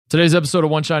Today's episode of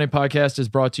One Shining Podcast is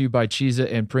brought to you by Cheez-It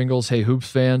and Pringles. Hey,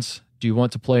 Hoops fans, do you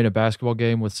want to play in a basketball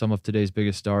game with some of today's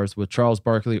biggest stars with Charles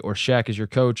Barkley or Shaq as your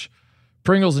coach?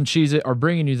 Pringles and Cheez-It are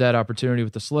bringing you that opportunity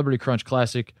with the Celebrity Crunch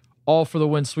Classic, all for the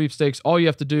win sweepstakes. All you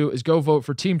have to do is go vote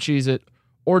for Team Cheez-It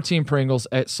or Team Pringles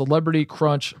at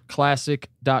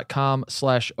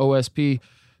celebritycrunchclassic.com/OSP.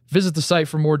 Visit the site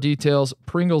for more details.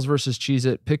 Pringles versus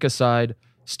Cheez-It. Pick a side,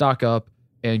 stock up,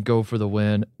 and go for the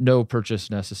win. No purchase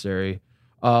necessary.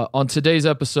 On today's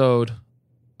episode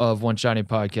of One Shining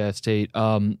Podcast, Tate,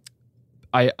 I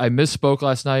misspoke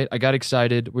last night. I got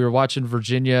excited. We were watching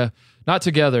Virginia, not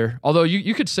together, although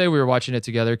you could say we were watching it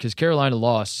together because Carolina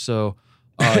lost. So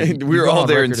we were all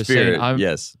there in spirit.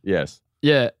 Yes.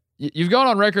 Yeah. You've gone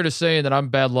on record as saying that I'm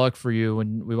bad luck for you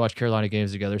when we watch Carolina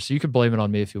games together, so you could blame it on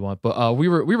me if you want. But we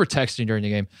were texting during the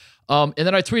game, and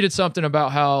then I tweeted something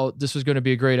about how this was going to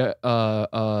be a great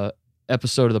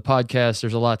episode of the podcast.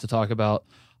 There's a lot to talk about.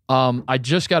 I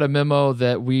just got a memo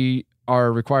that we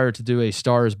are required to do a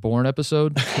Star is Born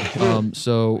episode,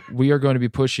 so we are going to be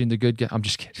pushing the good. I'm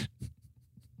just kidding.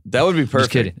 That would be perfect.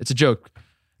 Just kidding. It's a joke.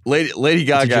 Lady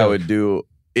Gaga would do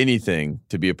anything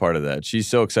to be a part of that. She's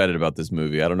so excited about this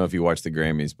movie. I don't know if you watched the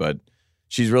Grammys, but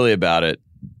she's really about it.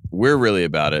 We're really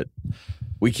about it.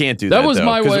 We can't do that. That was though,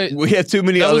 my way. We have too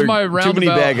many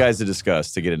bad guys to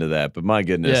discuss to get into that. But my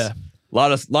goodness, yeah. a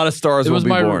lot of stars will be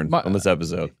born on this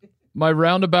episode. My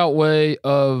roundabout way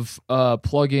of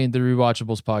plugging the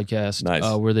Rewatchables podcast, nice.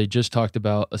 Where they just talked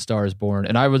about A Star is Born,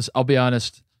 and I'll be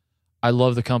honest. I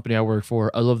love the company I work for.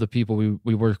 I love the people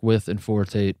we work with and for,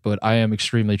 Tate, but I am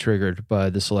extremely triggered by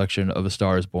the selection of A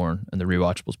Star is Born and the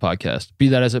Rewatchables podcast. Be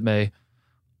that as it may,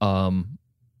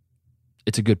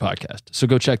 it's a good podcast. So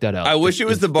go check that out. I wish it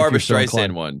was the Barbra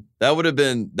Streisand one. That would have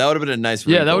been a nice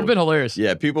wrinkle. Yeah, that would have been hilarious.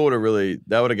 Yeah, people would have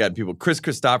that would have gotten people. Chris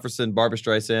Christopherson, Barbra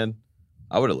Streisand.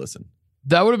 I would have listened.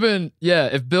 That would have been, yeah,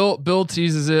 if Bill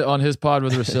teases it on his pod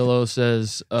with Russillo,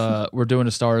 says, we're doing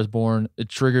A Star is Born, it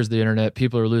triggers the internet,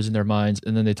 people are losing their minds,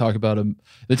 and then they talk about him.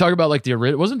 They talk about like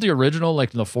wasn't the original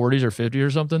like in the 40s or 50s or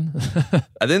something?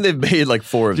 I think they've made like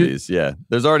 4 of these, yeah.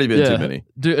 There's already been too many.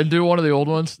 Do one of the old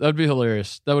ones? That would be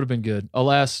hilarious. That would have been good.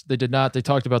 Alas, they did not. They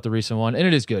talked about the recent one, and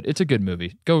it is good. It's a good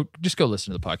movie. Just go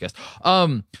listen to the podcast.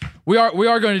 We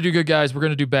are going to do good guys. We're going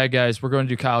to do bad guys. We're going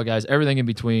to do Kyle guys, everything in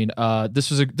between.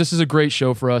 This is a great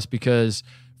show for us because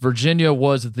Virginia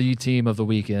was the team of the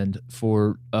weekend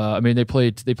for they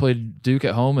played Duke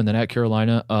at home and then at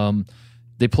Carolina.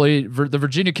 They played the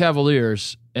Virginia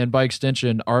Cavaliers, and by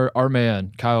extension our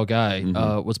man Kyle Guy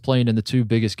was playing in the 2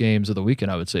 biggest games of the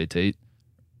weekend, I would say, Tate.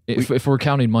 If we're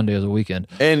counting Monday as a weekend.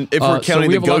 And if we're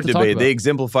counting the GOAT debate, they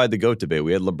exemplified the GOAT debate.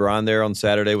 We had LeBron there on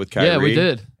Saturday with Kyrie. Yeah, we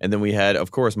did. And then we had,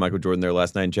 of course, Michael Jordan there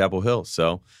last night in Chapel Hill.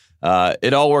 So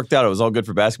it all worked out. It was all good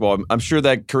for basketball. I'm sure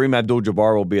that Kareem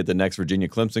Abdul-Jabbar will be at the next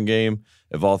Virginia-Clemson game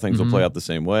if all things will play out the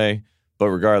same way. But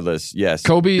regardless, yes,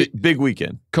 Kobe, big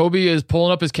weekend. Kobe is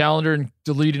pulling up his calendar and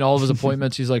deleting all of his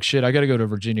appointments. He's like, shit, I got to go to a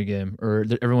Virginia game or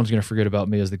everyone's going to forget about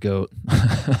me as the GOAT.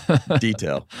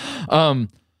 Detail.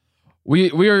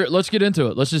 We are. Let's get into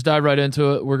it. Let's just dive right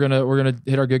into it. We're gonna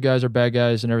hit our good guys, our bad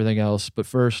guys, and everything else. But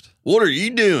first, what are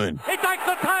you doing? He takes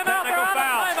the timeout. Technical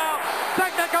foul.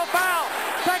 Technical foul.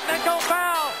 Technical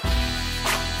foul.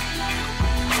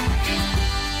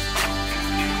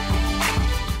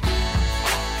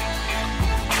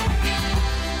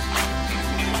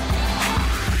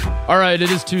 All right,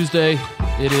 it is Tuesday.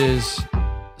 It is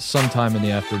sometime in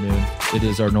the afternoon. It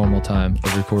is our normal time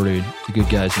of recording the good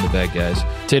guys and the bad guys.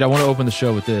 Tate, I want to open the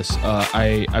show with this.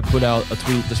 I put out a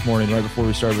tweet this morning right before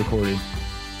we started recording.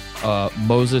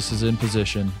 Moses is in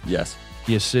position. Yes.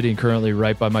 He is sitting currently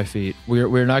right by my feet.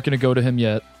 We're not going to go to him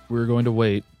yet. We're going to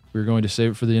wait. We're going to save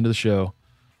it for the end of the show.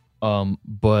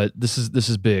 But this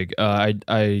is big. I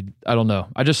don't know.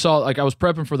 I just saw, like, I was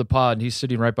prepping for the pod and he's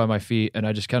sitting right by my feet, and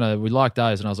I just we locked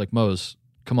eyes and I was like, Mose,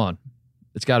 come on.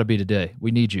 It's got to be today.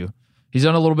 We need you. He's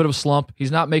on a little bit of a slump.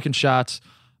 He's not making shots.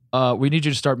 We need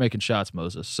you to start making shots,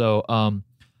 Moses. So I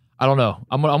don't know.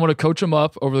 I'm gonna coach him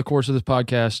up over the course of this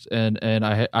podcast, and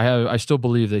I still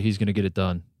believe that he's gonna get it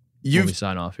done. When we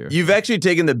sign off here. You've actually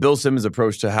taken the Bill Simmons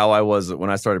approach to how I was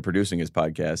when I started producing his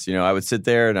podcast. You know, I would sit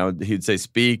there and he'd say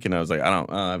speak, and I was like, I don't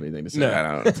have anything to say. No.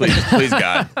 I don't. Please,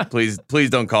 God, please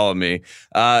don't call on me.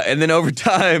 And then over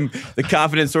time, the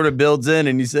confidence sort of builds in,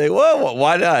 and you say, well,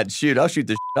 why not? Shoot, I'll shoot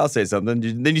the shit. I'll say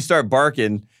something. Then you start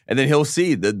barking, and then he'll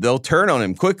see that they'll turn on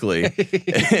him quickly.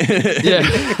 Yeah.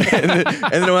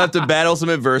 and then he'll have to battle some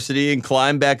adversity and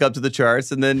climb back up to the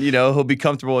charts, and then he'll be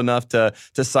comfortable enough to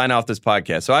sign off this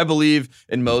podcast. So I believe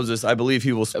in Moses. I believe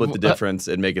he will split the difference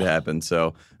and make it happen.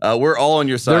 So we're all on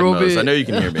your side, Moses. I know you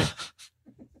can hear me.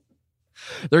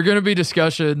 There are going to be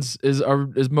discussions.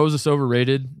 Is Moses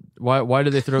overrated? Why do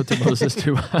they throw to Moses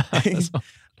too much?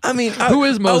 I mean, who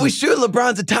is Moses? Are we sure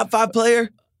LeBron's a top 5 player?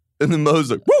 And then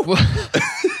Moses like, woo!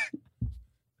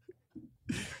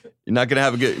 You're not gonna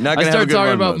have a good. Not gonna I have a started good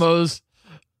talking run, about Moses.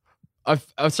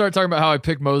 I started talking about how I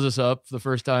picked Moses up the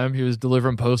first time. He was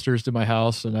delivering posters to my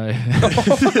house, and I.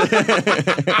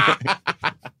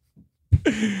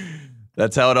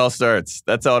 That's how it all starts.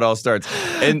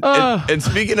 And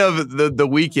speaking of the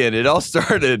weekend, it all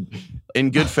started in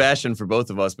good fashion for both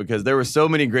of us because there were so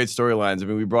many great storylines. I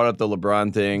mean, we brought up the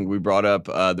LeBron thing. We brought up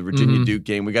the Virginia Duke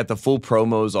game. We got the full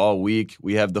promos all week.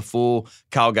 We have the full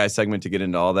Kyle Guy segment to get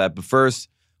into all that. But first,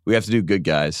 we have to do good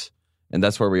guys. And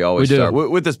that's where we always start.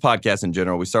 With this podcast in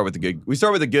general, we start with the good. We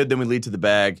start with the good, then we lead to the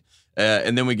bag.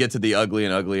 And then we get to the ugly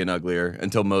and ugly and uglier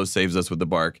until Mo saves us with the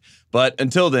bark. But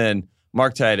until then,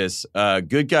 Mark Titus,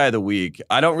 good guy of the week.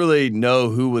 I don't really know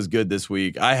who was good this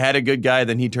week. I had a good guy,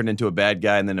 then he turned into a bad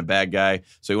guy, and then a bad guy.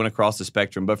 So he went across the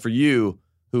spectrum. But for you,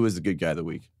 who is the good guy of the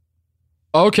week?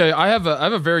 Okay, I have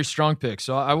a very strong pick,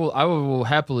 so I will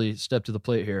happily step to the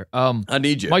plate here. I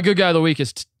need you. My good guy of the week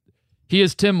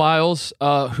is Tim Miles,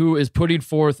 who is putting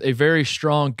forth a very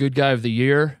strong good guy of the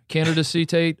year candidacy.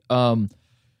 Tate.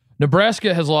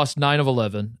 Nebraska has lost 9 of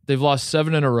 11. They've lost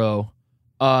 7 in a row.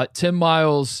 Tim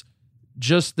Miles.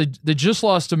 They just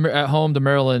lost at home to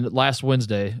Maryland last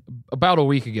Wednesday, about a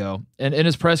week ago. And in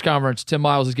his press conference, Tim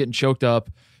Miles is getting choked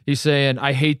up. He's saying,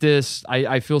 I hate this.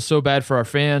 I feel so bad for our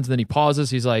fans. And then he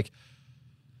pauses. He's like,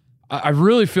 I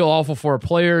really feel awful for our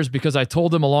players because I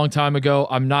told them a long time ago,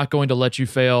 I'm not going to let you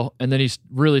fail. And then he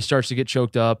really starts to get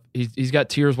choked up. He's got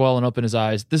tears welling up in his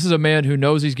eyes. This is a man who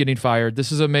knows he's getting fired.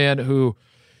 This is a man who...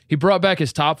 He brought back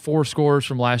his top 4 scorers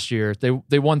from last year.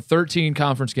 They won 13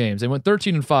 conference games. They went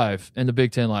 13-5 in the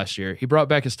Big Ten last year. He brought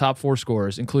back his top 4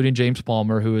 scorers, including James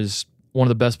Palmer, who is one of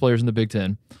the best players in the Big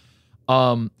Ten.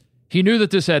 He knew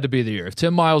that this had to be the year. If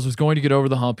Tim Miles was going to get over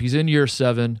the hump, he's in year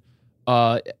 7.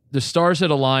 The stars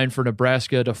had aligned for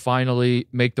Nebraska to finally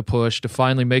make the push, to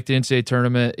finally make the NCAA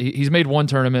tournament. He's made one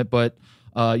tournament, but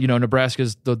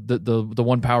Nebraska's the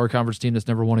one power conference team that's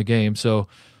never won a game. So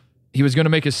he was going to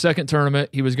make his second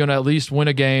tournament. He was going to at least win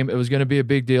a game. It was going to be a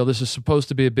big deal. This is supposed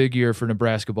to be a big year for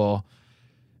Nebraska ball.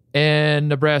 And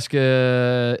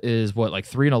Nebraska is what, like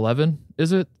 3-11?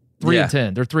 Is it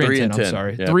 3-10? They're 3-10. I'm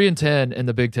sorry, 3-10 in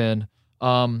the Big Ten.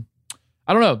 I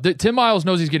don't know. Tim Miles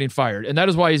knows he's getting fired, and that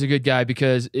is why he's a good guy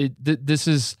because this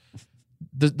is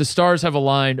the stars have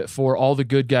aligned for all the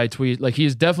good guy tweets. Like he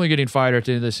is definitely getting fired at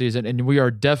the end of the season, and we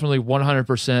are definitely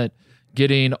 100%.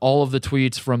 Getting all of the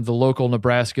tweets from the local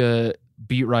Nebraska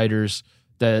beat writers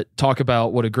that talk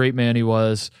about what a great man he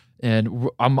was. And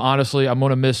I'm going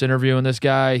to miss interviewing this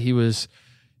guy. He was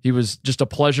just a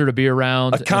pleasure to be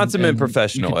around. A consummate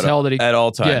professional at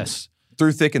all times. Yes.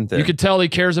 Through thick and thin. You could tell he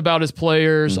cares about his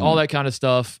players, all that kind of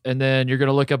stuff. And then you're going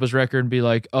to look up his record and be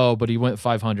like, oh, but he went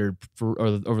 500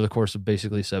 over the course of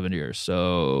basically 7 years.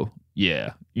 So,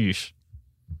 yeah. Yeesh.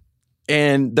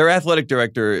 And their athletic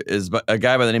director is a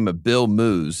guy by the name of Bill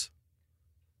Moos.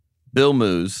 Bill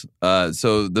Moos.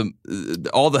 So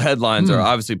all the headlines are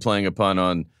obviously playing a pun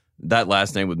on that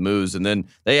last name with Moos. And then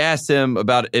they asked him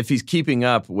about if he's keeping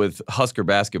up with Husker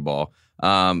basketball.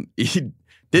 He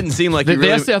didn't seem like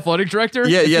they asked the athletic director.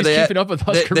 Yeah, he's keeping up with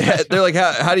Husker basketball. They're like,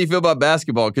 how do you feel about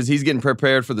basketball? Because he's getting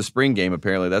prepared for the spring game.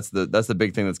 Apparently, that's the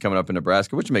big thing that's coming up in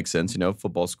Nebraska, which makes sense.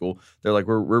 Football school. They're like,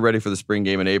 we're ready for the spring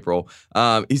game in April.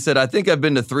 He said, I think I've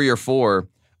been to 3 or 4.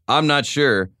 I'm not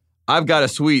sure. I've got a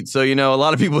suite, so a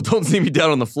lot of people don't see me down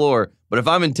on the floor. But if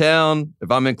I'm in town,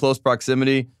 if I'm in close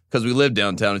proximity, because we live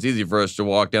downtown, it's easy for us to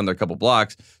walk down there a couple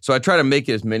blocks. So I try to make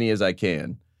it as many as I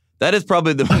can. That is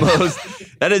probably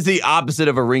that is the opposite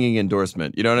of a ringing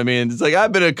endorsement. You know what I mean? It's like,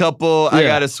 I've been a couple, I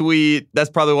got a suite. That's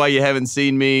probably why you haven't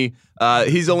seen me.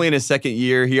 He's only in his second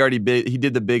year. He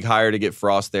did the big hire to get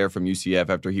Frost there from UCF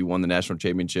after he won the national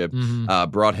championship,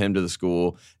 brought him to the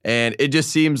school. And it just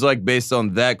seems like based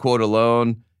on that quote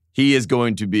alone, he is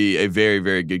going to be a very,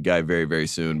 very good guy very, very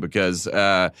soon because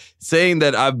saying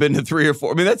that I've been to 3 or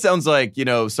 4, I mean, that sounds like,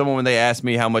 someone when they ask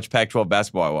me how much Pac-12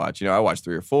 basketball I watch. I watch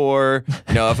 3 or 4.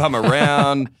 If I'm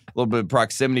around, a little bit of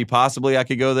proximity, possibly I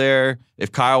could go there.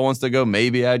 If Kyle wants to go,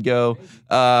 maybe I'd go.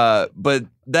 But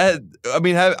that, I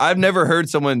mean, I've never heard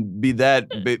someone be that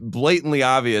blatantly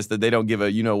obvious that they don't give a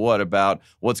what about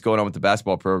what's going on with the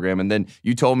basketball program. And then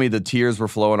you told me the tears were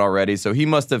flowing already. So Moose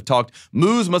must have talked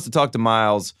to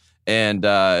Miles And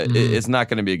it's not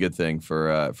going to be a good thing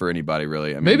for anybody,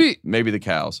 really. I mean, maybe the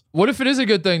cows. What if it is a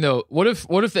good thing though? What if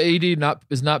the AD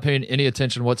is not paying any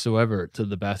attention whatsoever to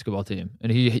the basketball team,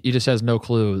 and he just has no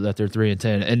clue that they're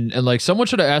 3-10, and like someone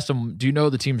should have asked him, "Do you know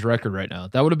the team's record right now?"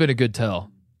 That would have been a good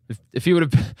tell. If he would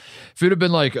have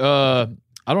been like, I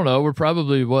don't know, we're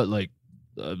probably what, like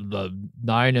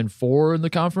 9-4 in the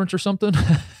conference or something.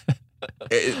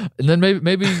 And then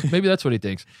maybe that's what he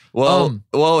thinks. Well,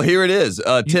 here it is.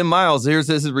 Tim Miles, here's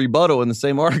his rebuttal in the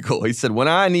same article. He said, "When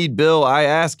I need Bill, I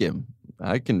ask him."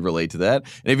 I can relate to that.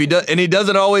 And if he does, and he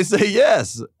doesn't always say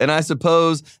yes. And I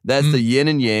suppose that's the yin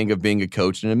and yang of being a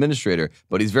coach and administrator.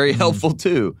 But he's very helpful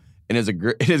too, and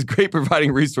is great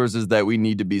providing resources that we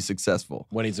need to be successful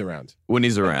when he's around. When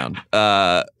he's around.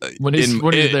 When he's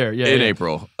there, yeah. In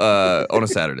April, on a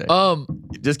Saturday.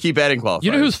 Just keep adding qualifiers.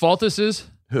 You know whose fault this is?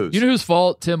 Whose? You know whose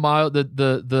fault? Tim Miles.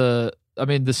 The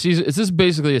season. This is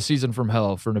basically a season from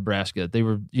hell for Nebraska. They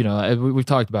were, we've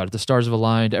talked about it. The stars have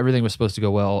aligned. Everything was supposed to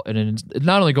go well, and it's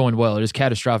not only going well, it is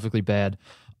catastrophically bad.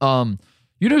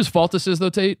 You know whose fault this is, though,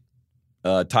 Tate?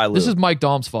 Ty Lue. This is Mike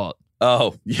Daum's fault.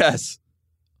 Oh, yes.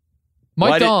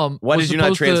 Why did you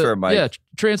not transfer Mike? Yeah,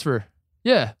 transfer.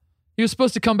 Yeah, he was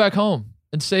supposed to come back home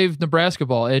and save Nebraska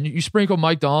ball, and you sprinkle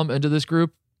Mike Daum into this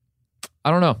group.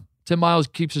 I don't know. Tim Miles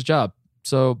keeps his job.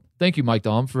 So thank you, Mike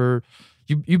Daum, for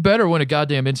you better win a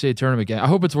goddamn NCAA tournament game. I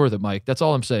hope it's worth it, Mike. That's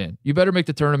all I'm saying. You better make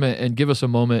the tournament and give us a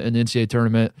moment in the NCAA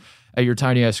tournament at your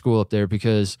tiny ass school up there,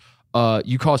 because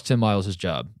you cost Tim Miles his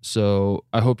job. So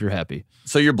I hope you're happy.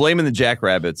 So you're blaming the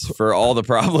Jackrabbits for all the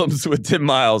problems with Tim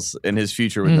Miles and his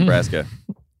future with Nebraska.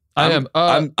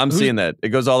 I'm seeing that. It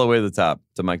goes all the way to the top,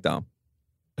 to Mike Daum.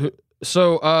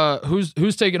 So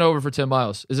who's taking over for Tim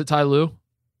Miles? Is it Ty Lue?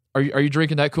 Are you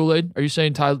drinking that Kool-Aid? Are you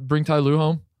saying bring Ty Lue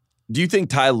home? Do you think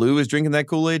Ty Lue is drinking that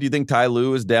Kool-Aid? Do you think Ty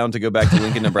Lue is down to go back to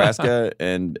Lincoln, Nebraska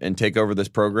and take over this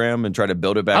program and try to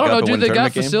build it back up? I don't know, and dude. win They a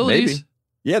got tournament facilities. Game? Maybe.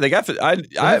 Yeah, they got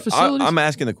facilities. I'm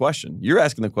asking the question. You're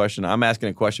asking the question. I'm asking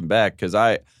a question back, because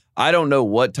I don't know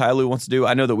what Ty Lue wants to do.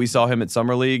 I know that we saw him at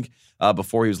Summer League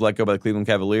before he was let go by the Cleveland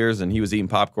Cavaliers, and he was eating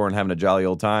popcorn, having a jolly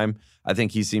old time. I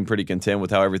think he seemed pretty content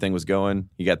with how everything was going.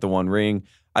 He got the one ring.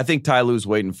 I think Ty Lue's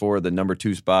waiting for the number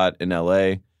 2 spot in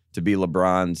LA to be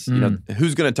LeBron's. You know,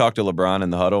 who's going to talk to LeBron in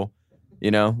the huddle?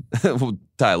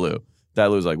 Ty Lue. Ty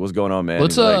Lue's like, "What's going on, man?"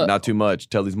 He's like, "Not too much.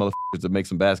 Tell these motherfuckers to make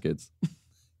some baskets."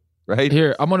 Right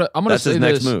here, I'm gonna That's say his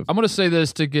this. Next move. I'm gonna say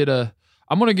this to get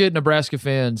I'm gonna get Nebraska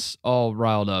fans all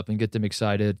riled up and get them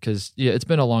excited, because it's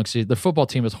been a long season. The football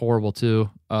team is horrible too.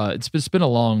 It's been a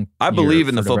long. I believe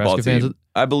in the football team.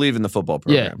 I believe in the football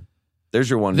program. Yeah. There's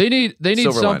your one. They need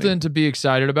something lining to be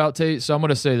excited about, Tate. So I'm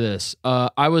gonna say this.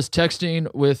 I was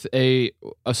texting with a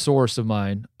source of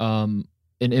mine. In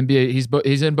NBA,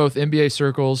 he's in both NBA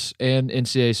circles and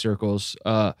NCAA circles.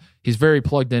 He's very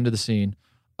plugged into the scene.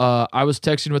 I was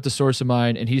texting with the source of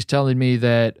mine, and he's telling me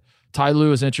that Ty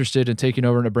Lue is interested in taking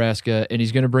over Nebraska, and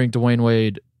he's going to bring Dwayne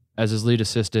Wade as his lead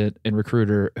assistant and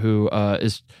recruiter, who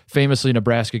is famously a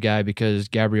Nebraska guy because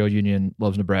Gabrielle Union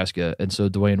loves Nebraska, and so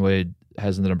Dwayne Wade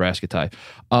has the Nebraska tie.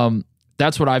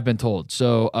 That's what I've been told.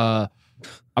 So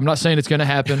I'm not saying it's going to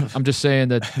happen. I'm just saying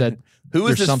that who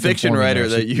is this fiction writer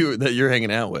that you're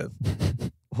hanging out with?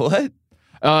 What?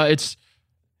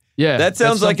 That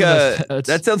sounds like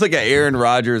an Aaron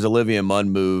Rodgers, Olivia Munn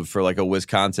move for like a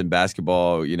Wisconsin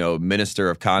basketball, minister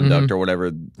of conduct or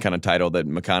whatever kind of title that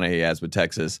McConaughey has with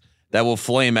Texas that will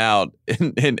flame out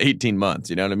in 18 months.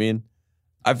 You know what I mean?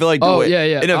 I feel like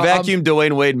in a vacuum,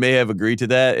 Dwayne Wade may have agreed to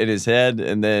that in his head,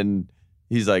 and then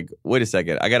he's like, "Wait a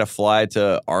second, I got to fly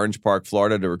to Orange Park,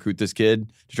 Florida, to recruit this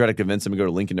kid to try to convince him to go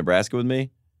to Lincoln, Nebraska with me,"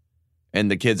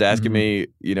 and the kid's asking me,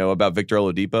 about Victor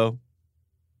Oladipo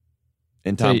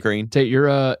and Tom Crean. Tate,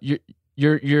 you're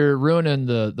ruining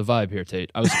the vibe here,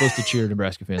 Tate. I was supposed to cheer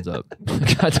Nebraska fans up.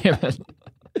 God damn it.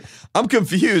 I'm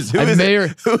confused. Who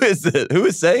is it? Who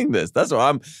is saying this? That's all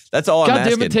I'm asking. God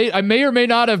damn it, Tate. I may or may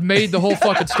not have made the whole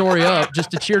fucking story up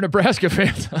just to cheer Nebraska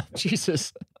fans up.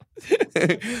 Jesus.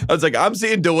 I was like, I'm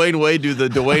seeing Dwayne Wade do the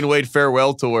Dwayne Wade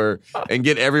farewell tour and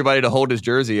get everybody to hold his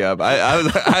jersey up.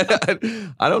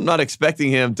 I'm not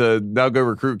expecting him to now go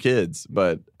recruit kids,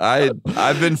 but I've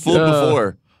been fooled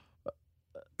before.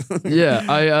 Yeah,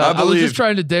 I was just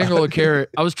trying to dangle a carrot.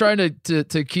 I was trying to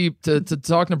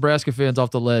talk Nebraska fans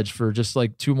off the ledge for just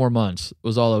like 2 more months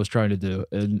was all I was trying to do,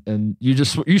 and you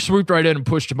swooped right in and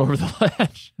pushed him over the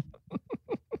ledge.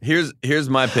 Here's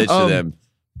my pitch to them.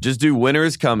 Just do Winter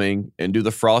is Coming and do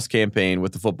the Frost campaign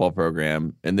with the football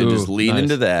program, and then just lean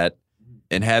into that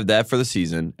and have that for the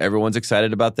season. Everyone's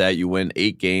excited about that. You win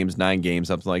 8 games, 9 games,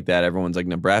 something like that. Everyone's like,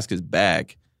 Nebraska's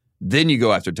back. Then you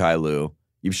go after Ty Lue.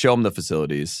 You show them the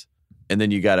facilities. and then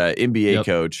you got an NBA Yep.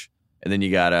 coach, and then you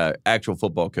got an actual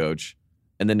football coach,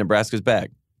 and then Nebraska's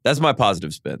back. That's my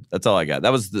positive spin. That's all I got.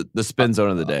 That was the spin zone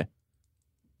of the day.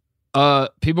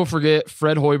 People forget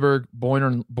Fred Hoiberg, born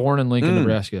in Lincoln,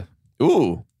 Nebraska.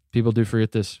 Ooh. People do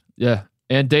forget this. Yeah.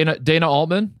 And Dana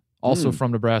Altman, also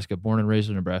from Nebraska, born and raised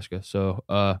in Nebraska. So,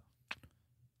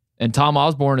 and Tom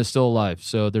Osborne is still alive.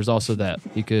 So there's also that.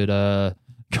 He could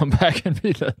come back and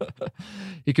be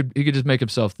he could just make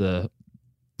himself the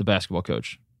basketball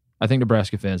coach. I think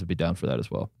Nebraska fans would be down for that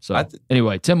as well. So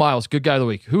anyway, Tim Miles, good guy of the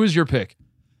week. Who is your pick?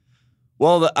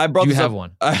 Well, I brought Do you this have up.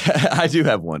 one? I do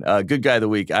have one. Good guy of the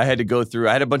week. I had to go through.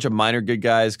 I had a bunch of minor good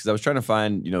guys because I was trying to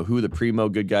find, who the primo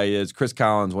good guy is. Chris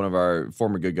Collins, one of our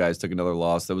former good guys, took another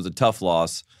loss. That was a tough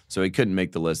loss, so he couldn't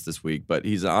make the list this week. But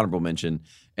he's an honorable mention.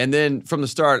 And then from the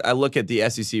start, I look at the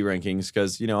SEC rankings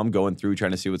because I'm going through trying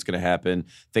to see what's going to happen,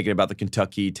 thinking about the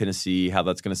Kentucky, Tennessee, how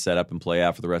that's going to set up and play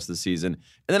out for the rest of the season.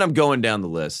 And then I'm going down the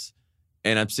list.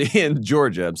 And I'm seeing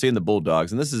Georgia. I'm seeing the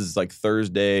Bulldogs. And this is like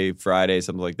Thursday, Friday,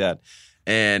 something like that.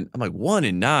 And I'm like,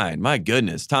 1-9. My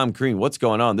goodness, Tom Crean, what's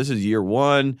going on? This is year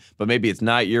one, but maybe it's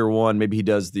not year one. Maybe he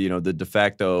does the de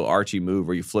facto Archie move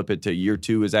where you flip it to year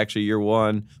two is actually year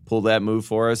one. Pull that move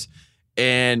for us.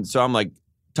 And so I'm like,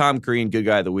 Tom Crean, good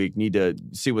guy of the week. Need to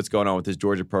see what's going on with his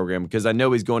Georgia program because I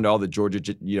know he's going to all the Georgia,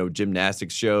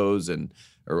 gymnastics shows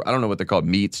or I don't know what they're called,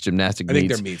 meets, gymnastic meets. I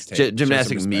think they're meets.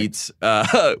 Gymnastic meets.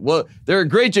 Well, they're a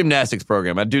great gymnastics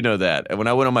program. I do know that. And when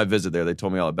I went on my visit there, they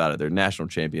told me all about it. They're national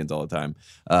champions all the time.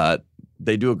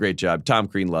 They do a great job. Tom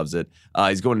Crean loves it.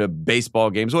 He's going to baseball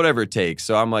games, whatever it takes.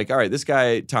 So I'm like, all right, this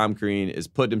guy, Tom Crean, is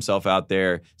putting himself out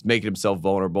there. He's making himself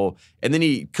vulnerable. And then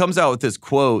he comes out with this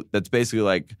quote that's basically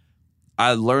like,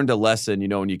 I learned a lesson,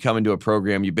 when you come into a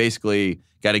program, you basically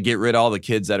got to get rid of all the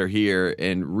kids that are here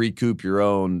and recoup your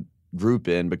own group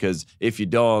in because if you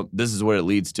don't, this is what it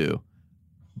leads to.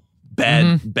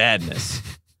 Badness.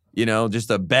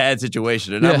 Just a bad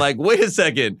situation. And I'm like, wait a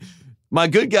second. My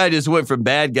good guy just went from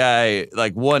bad guy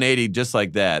like 180 just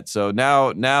like that. So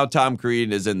now Tom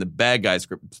Crean is in the bad guy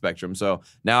spectrum. So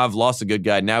now I've lost a good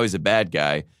guy. Now he's a bad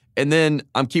guy. And then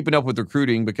I'm keeping up with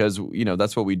recruiting because,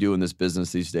 that's what we do in this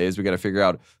business these days. We got to figure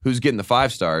out who's getting the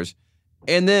 5 stars.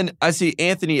 And then I see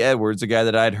Anthony Edwards, a guy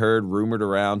that I'd heard rumored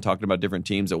around talking about different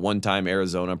teams at one time,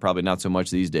 Arizona, probably not so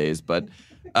much these days. But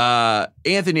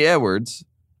Anthony Edwards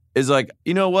is like,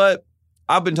 you know what?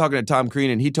 I've been talking to Tom Crean,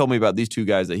 and he told me about these 2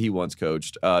 guys that he once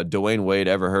coached. Dwayne Wade,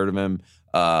 ever heard of him?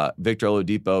 Victor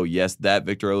Oladipo, yes, that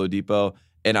Victor Oladipo.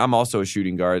 And I'm also a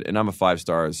shooting guard, and I'm a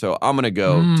 5-star. So I'm going to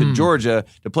go to Georgia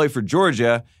to play for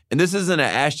Georgia. And this isn't an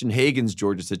Ashton Hagans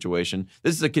Georgia situation.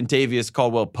 This is a Kentavious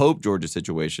Caldwell-Pope Georgia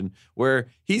situation where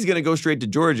he's going to go straight to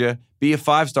Georgia, be a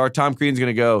 5-star. Tom Crean's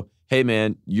going to go, hey,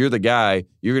 man, you're the guy.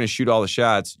 You're going to shoot all the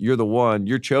shots. You're the one.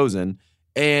 You're chosen.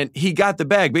 And he got the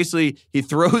bag. Basically, he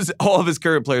throws all of his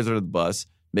current players under the bus,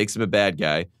 makes him a bad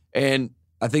guy. And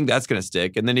I think that's going to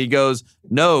stick. And then he goes,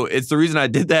 no, it's the reason I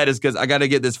did that is because I got to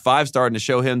get this 5-star and to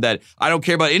show him that I don't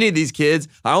care about any of these kids.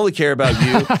 I only care about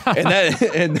you.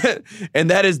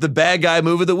 and that is the bad guy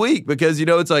move of the week because,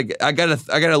 it's like I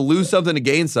gotta lose something to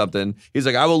gain something. He's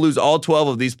like, I will lose all 12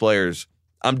 of these players.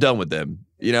 I'm done with them.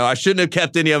 I shouldn't have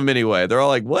kept any of them anyway. They're all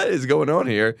like, what is going on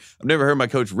here? I've never heard my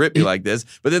coach rip me like this.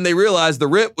 But then they realized the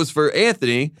rip was for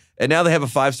Anthony, and now they have a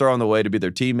 5-star on the way to be their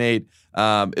teammate.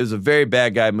 It was a very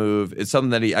bad guy move. It's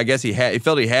something that he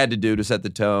felt he had to do to set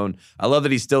the tone. I love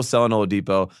that he's still selling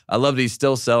Oladipo. I love that he's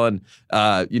still selling,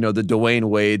 the Dwayne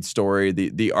Wade story,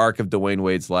 the arc of Dwayne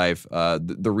Wade's life,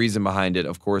 the reason behind it,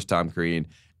 of course, Tom Crean.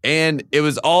 And it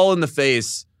was all in the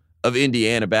face of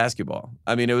Indiana basketball.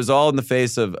 I mean, it was all in the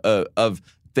face of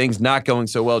things not going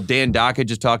so well. Dan Dockett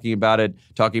just talking about it,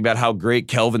 talking about how great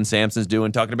Kelvin Sampson's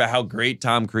doing, talking about how great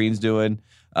Tom Crean's doing.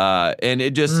 And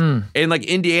it just, and like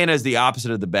Indiana is the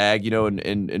opposite of the bag,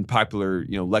 in popular,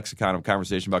 lexicon of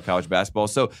conversation about college basketball.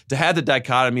 So to have the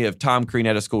dichotomy of Tom Crean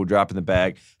at a school dropping the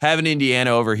bag, having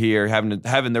Indiana over here,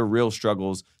 having their real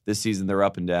struggles this season, their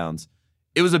up and downs,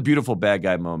 it was a beautiful bad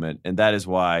guy moment. And that is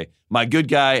why my good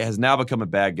guy has now become a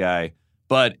bad guy.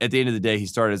 But at the end of the day, he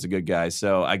started as a good guy.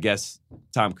 So I guess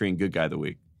Tom Crean, good guy of the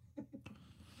week.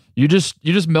 You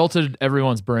just melted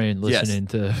everyone's brain listening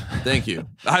to. Thank you.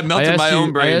 I melted my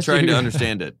own brain trying to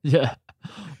understand it. Yeah.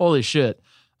 Holy shit.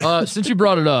 Since you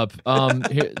brought it up,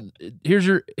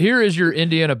 here is your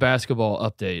Indiana basketball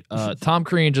update. Tom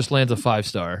Crean just lands a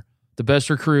 5-star. The best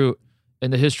recruit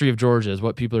in the history of Georgia is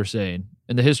what people are saying.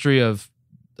 In the history of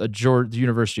the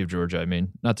University of Georgia, I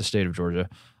mean, not the state of Georgia.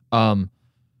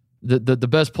 The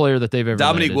best player that they've ever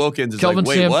Dominique landed. Wilkins is like,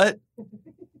 wait, what?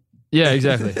 Yeah,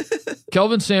 exactly.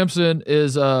 Kelvin Sampson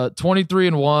is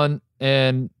 23-1,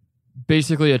 and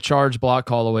basically a charge block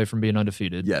call away from being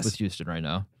undefeated with Houston right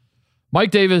now.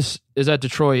 Mike Davis is at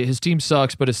Detroit. His team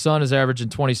sucks, but his son is averaging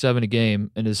 27 a game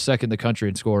and is second in the country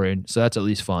in scoring, so that's at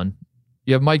least fun.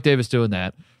 You have Mike Davis doing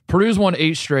that. Purdue's won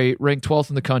 8 straight, ranked 12th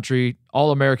in the country,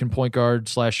 All-American point guard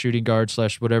 / shooting guard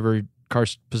 / whatever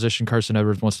position Carson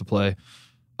Edwards wants to play.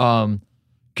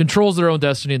 Controls their own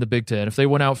destiny in the Big Ten. If they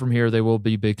win out from here, they will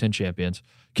be Big Ten champions.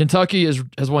 Kentucky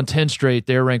has won 10 straight.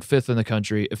 They're ranked 5th in the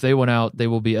country. If they win out, they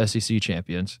will be SEC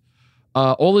champions.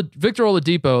 Victor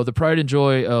Oladipo, the pride and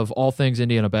joy of all things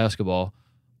Indiana basketball,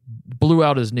 blew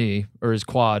out his knee or his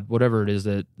quad, whatever it is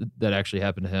that actually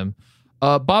happened to him.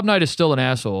 Bob Knight is still an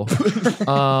asshole.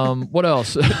 What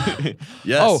else?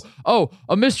 Yes.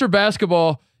 A Mr.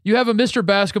 Basketball. You have a Mr.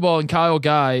 Basketball and Kyle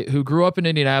Guy who grew up in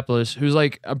Indianapolis, who's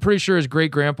like, I'm pretty sure his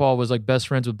great grandpa was like best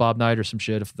friends with Bob Knight or some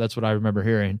shit, if that's what I remember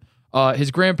hearing.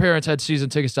 His grandparents had season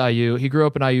tickets to IU. He grew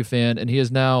up an IU fan, and he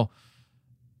is now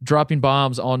dropping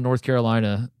bombs on North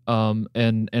Carolina,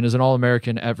 and is an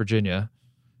All-American at Virginia.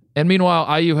 And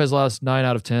meanwhile, IU has lost 9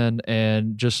 out of 10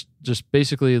 and just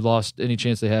basically lost any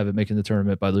chance they have at making the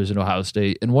tournament by losing to Ohio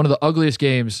State. And one of the ugliest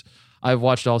games I've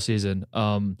watched all season.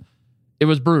 It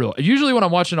was brutal. Usually when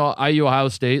I'm watching IU Ohio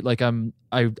State, like I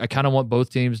kind of want both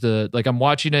teams to, like, I'm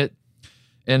watching it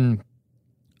and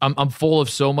I'm full of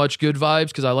so much good vibes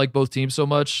because I like both teams so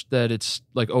much that it's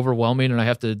like overwhelming, and I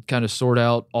have to kind of sort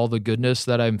out all the goodness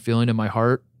that I'm feeling in my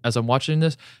heart as I'm watching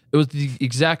this. It was the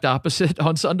exact opposite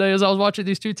on Sunday as I was watching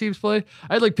these two teams play.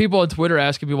 I had like people on Twitter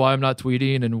asking me why I'm not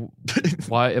tweeting and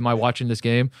why am I watching this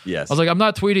game. Yes. I was like, I'm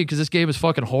not tweeting because this game is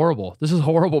fucking horrible. This is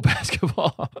horrible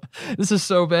basketball. This is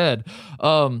so bad.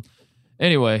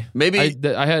 Anyway, maybe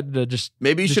I had to just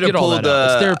maybe you should have pulled.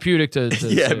 It's therapeutic to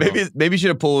yeah, maybe you should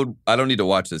have pulled. I don't need to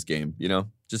watch this game. You know,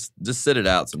 just sit it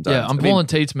out sometimes. Yeah, I'm pulling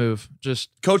Tate's move. Just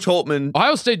Coach Holtman.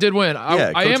 Ohio State did win. I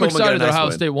am excited that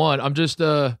Ohio State won. I'm just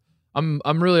I'm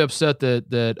really upset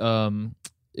that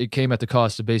it came at the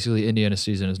cost of basically Indiana's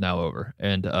season is now over.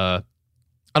 And I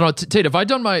don't know, Tate, have I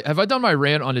done my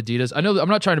rant on Adidas? I know I'm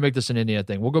not trying to make this an Indiana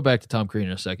thing. We'll go back to Tom Crean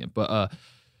in a second, but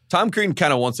Tom Crean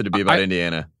kind of wants it to be about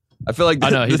Indiana. I feel like I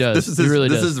know he does. This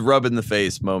is rub in the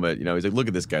face moment. You know, he's like, look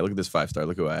at this guy, look at this 5-star,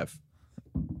 look who I have.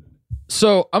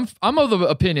 So I'm of the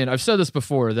opinion, I've said this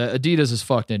before, that Adidas has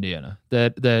fucked Indiana.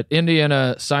 That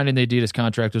Indiana signing the Adidas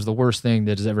contract was the worst thing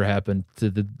that has ever happened to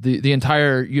the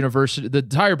entire university, the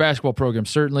entire basketball program.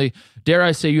 Certainly, dare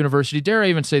I say university, dare I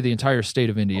even say the entire state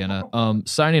of Indiana.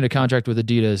 Signing a contract with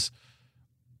Adidas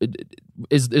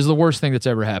is the worst thing that's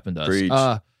ever happened to us. Preach.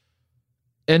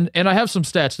 And I have some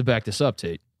stats to back this up,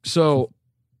 Tate. So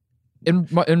in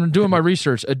doing my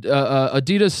research,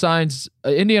 Adidas signs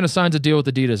Indiana signs a deal with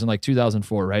Adidas in like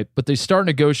 2004, right? But they start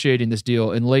negotiating this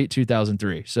deal in late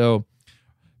 2003. So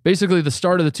basically, the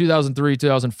start of the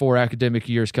 2003-2004 academic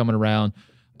year is coming around.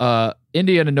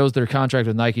 Indiana knows their contract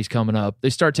with Nike's coming up. They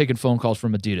start taking phone calls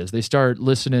from Adidas. They start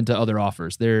listening to other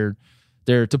offers. They're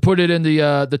to put it in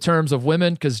the terms of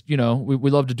women, because you know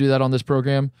we love to do that on this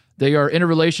program. They are in a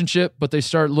relationship, but they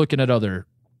start looking at other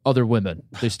women.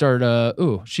 They start,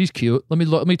 ooh, she's cute. Let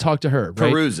me talk to her.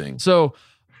 Right? Perusing. So,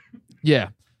 yeah,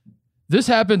 this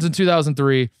happens in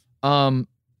 2003.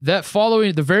 That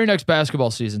following the very next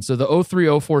basketball season, so the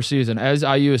 03-04 season, as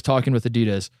IU is talking with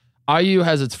Adidas, IU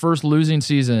has its first losing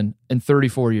season in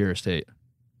 34 years, Tate.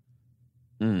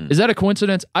 Is that a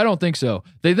coincidence? I don't think so.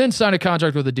 They then signed a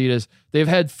contract with Adidas. They've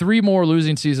had 3 more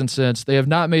losing seasons since. They have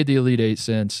not made the Elite Eight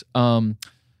since.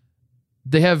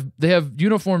 They have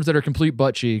uniforms that are complete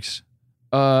butt cheeks.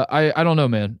 I don't know,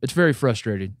 man. It's very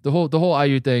frustrating. The whole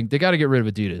IU thing. They got to get rid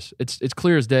of Adidas. It's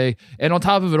clear as day. And on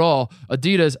top of it all,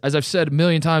 Adidas, as I've said a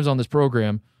million times on this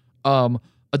program,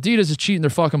 Adidas is cheating their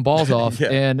fucking balls off. Yeah.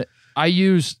 And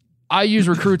IU's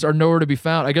recruits are nowhere to be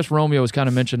found. I guess Romeo was kind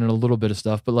of mentioning a little bit of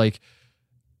stuff, but like,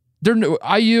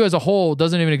 IU as a whole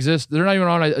doesn't even exist. They're not even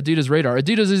on Adidas' radar.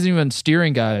 Adidas isn't even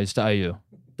steering guys to IU.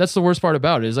 That's the worst part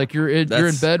about it. Is like you're in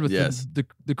bed with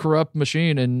the corrupt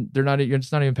machine, and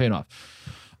it's not even paying off.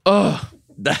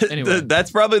 Anyway.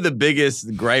 That's probably the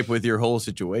biggest gripe with your whole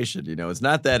situation. You know, it's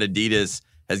not that Adidas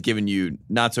has given you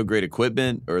not so great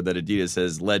equipment, or that Adidas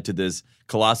has led to this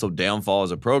colossal downfall as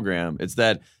a program. It's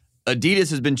that Adidas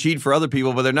has been cheating for other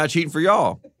people, but they're not cheating for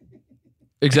y'all.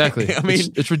 Exactly. I mean,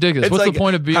 it's ridiculous. What's like, the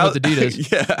point of being with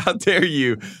Adidas? Yeah,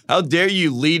 how dare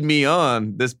you lead me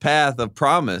on this path of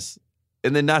promise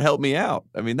and then not help me out?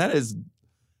 I mean, that is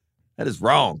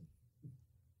wrong.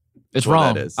 It's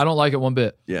wrong. I don't like it one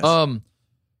bit. Yes.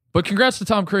 But congrats to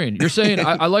Tom Crean. You're saying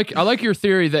I like your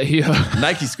theory that he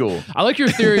Nike school. I like your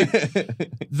theory.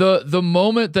 The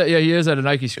moment that he is at a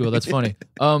Nike school. That's funny.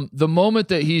 The moment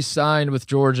that he signed with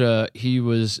Georgia, it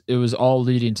was all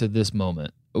leading to this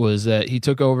moment. Was that he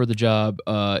took over the job?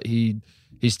 He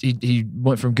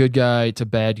went from good guy to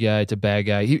bad guy to bad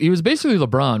guy. He was basically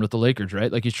LeBron with the Lakers,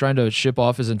 right? Like he's trying to ship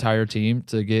off his entire team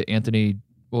to get Anthony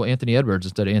Edwards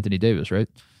instead of Anthony Davis, right?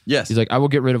 Yes. He's like, I will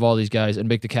get rid of all these guys and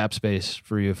make the cap space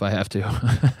for you if I have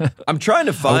to. I'm trying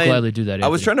to find. I would gladly do that. Anthony. I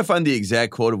was trying to find the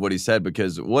exact quote of what he said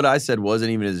because what I said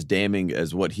wasn't even as damning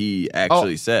as what he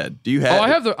actually said. Do you have?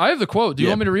 I have the quote. Do you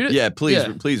want me to read it? Yeah,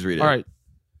 please read it. All right.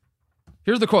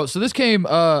 Here's the quote. So this came.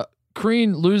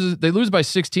 Crean loses. They lose by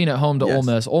 16 at home to Ole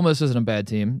Miss. Ole Miss isn't a bad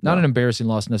team. Not an embarrassing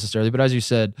loss necessarily, but as you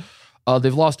said,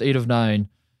 they've lost 8 of 9.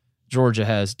 Georgia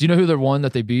has. Do you know who the one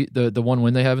that they beat? The one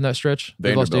win they have in that stretch?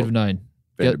 They lost 8 of 9.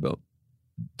 Vanderbilt.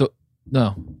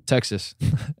 No, Texas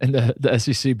and the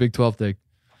SEC Big 12 thing.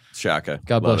 Shaka.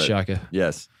 God bless Shaka.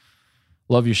 Yes.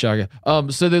 Love you, Shaka.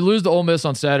 So they lose to Ole Miss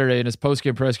on Saturday. In his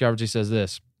post-game press conference, he says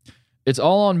this: "It's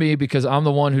all on me because I'm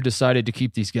the one who decided to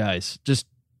keep these guys." Just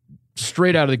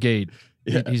straight out of the gate,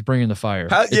 he's bringing the fire.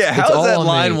 How is that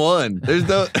line one? There's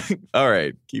no. All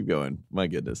right, keep going. My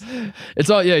goodness.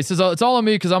 It's all. Yeah, he says it's all on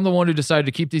me because I'm the one who decided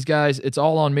to keep these guys. It's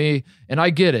all on me, and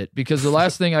I get it because the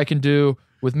last thing I can do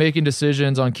with making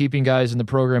decisions on keeping guys in the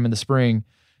program in the spring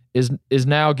is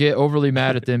now get overly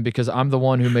mad at them because I'm the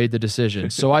one who made the decision.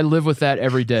 So I live with that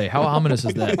every day. How ominous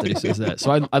is that he says that?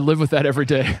 So I live with that every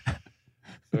day.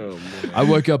 Oh, man. I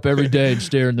wake up every day and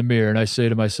stare in the mirror and I say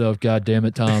to myself, God damn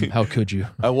it, Tom, how could you?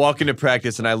 I walk into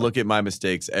practice and I look at my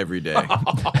mistakes every day.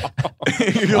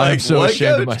 I'm so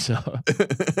ashamed of myself.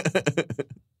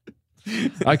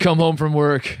 I come home from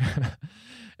work.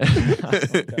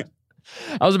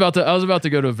 I was about to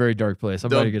go to a very dark place.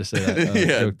 I'm not even going to say that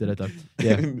joke that I thought.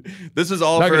 Yeah. This was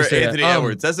all for Anthony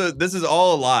Edwards. This is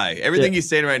all a lie. Everything he's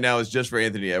saying right now is just for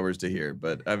Anthony Edwards to hear.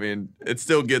 But I mean, it's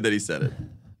still good that he said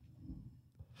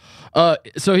it.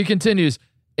 So he continues,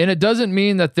 and it doesn't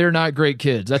mean that they're not great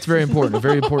kids. That's very important. A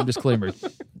very important disclaimer.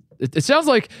 It sounds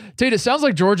like Tate. It sounds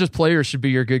like Georgia's players should be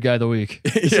your good guy of the week.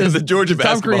 The Georgia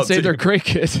basketball Tom Crean say team. they're great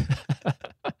kids.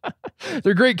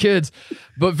 They're great kids,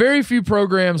 but very few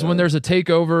programs when there's a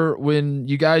takeover, when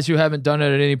you guys who haven't done it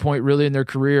at any point really in their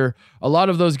career, a lot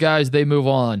of those guys, they move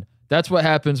on. That's what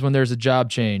happens when there's a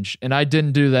job change, and I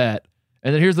didn't do that.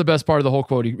 And then here's the best part of the whole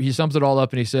quote. He sums it all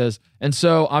up and he says, and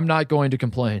so I'm not going to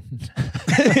complain.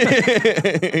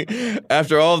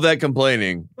 After all of that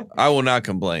complaining, I will not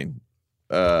complain.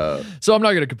 So I'm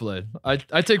not going to complain.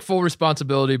 I take full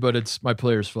responsibility, but it's my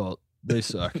players' fault. They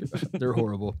suck. They're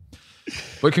horrible.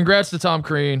 But congrats to Tom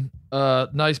Crean.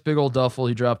 Nice big old duffel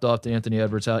he dropped off to Anthony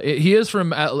Edwards' house. He is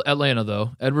from Atlanta,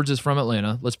 though. Edwards is from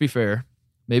Atlanta. Let's be fair.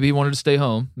 Maybe he wanted to stay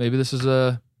home. Maybe this is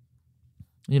one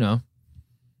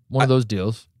of those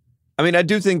deals. I mean, I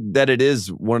do think that it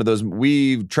is one of those.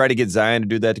 We try to get Zion to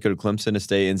do that, to go to Clemson, to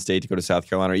stay in state, to go to South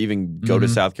Carolina, or even go to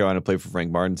South Carolina to play for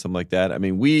Frank Martin, something like that. I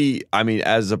mean,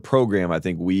 as a program, I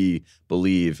think we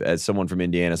believe, as someone from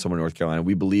Indiana, someone from North Carolina,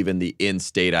 we believe in the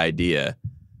in-state idea.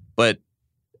 But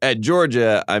at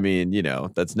Georgia, I mean,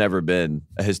 that's never been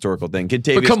a historical thing.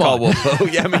 Kentavious Caldwell-Pope.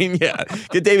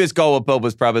 Kentavious Caldwell-Pope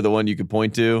was probably the one you could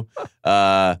point to.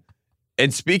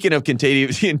 And speaking of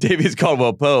Kentavious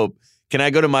Caldwell-Pope, can I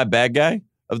go to my bad guy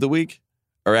of the week?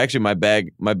 Or actually my bad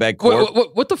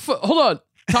corp? What the fuck? Hold on.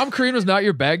 Tom Crean was not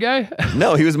your bad guy?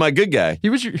 No, he was my good guy. He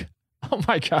was your... Oh,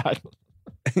 my God.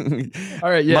 All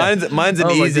right, yeah. Mine's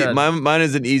an mine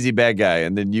is an easy bad guy,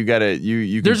 and then you gotta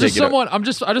you. There's just someone. I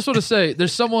just want to say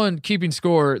there's someone keeping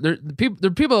score. There are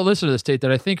people that listen to this tape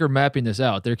that I think are mapping this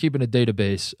out. They're keeping a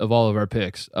database of all of our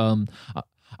picks.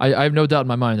 I have no doubt in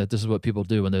my mind that this is what people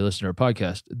do when they listen to our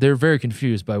podcast. They're very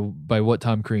confused by what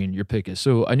Tom Crean your pick is.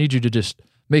 So I need you to just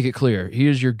make it clear. He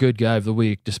is your good guy of the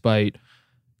week, despite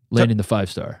landing the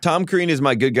 5-star. Tom Crean is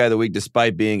my good guy of the week,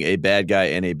 despite being a bad guy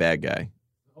and a bad guy.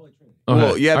 Okay.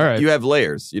 Well, you have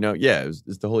layers,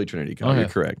 it's the Holy Trinity. Colin. You're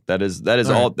correct. That is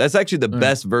all. That's actually the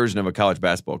best version of a college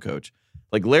basketball coach.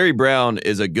 Like Larry Brown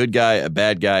is a good guy, a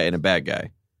bad guy, and a bad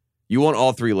guy. You want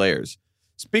all 3 layers.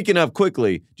 Speaking of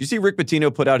quickly, do you see Rick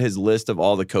Pitino put out his list of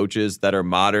all the coaches that are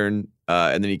modern,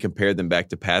 and then he compared them back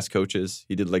to past coaches?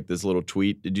 He did like this little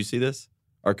tweet. Did you see this?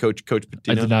 Our Coach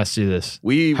Pitino? I did not see this.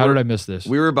 How did I miss this?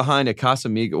 We were behind a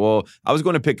Casamigos. Well, I was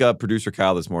going to pick up producer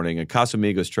Kyle this morning. A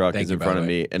Casamigos truck is in front of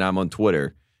me, and I'm on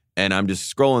Twitter. and I'm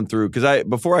just scrolling through because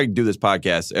before I do this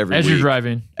podcast every As week, you're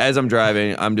driving. as I'm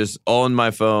driving, I'm just on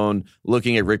my phone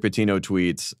looking at Rick Pitino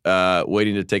tweets,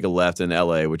 waiting to take a left in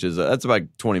LA, which is that's about a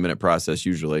 20-minute process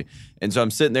usually. And so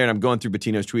I'm sitting there and I'm going through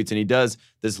Pitino's tweets, and he does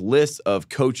this list of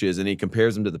coaches and he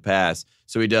compares them to the past.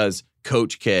 So he does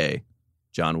Coach K,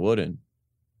 John Wooden,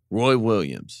 Roy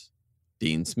Williams,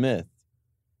 Dean Smith,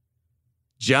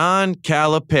 John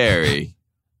Calipari,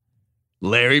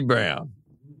 Larry Brown.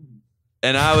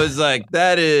 And I was like,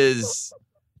 that is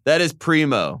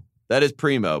primo. That is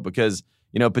primo because,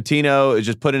 Pitino is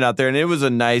just putting it out there. And it was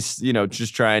a nice,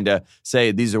 just trying to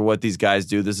say these are what these guys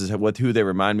do. This is who they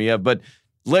remind me of. But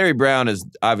Larry Brown is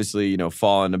obviously,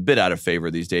 fallen a bit out of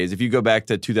favor these days. If you go back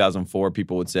to 2004,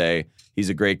 people would say he's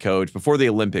a great coach. Before the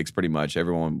Olympics, pretty much,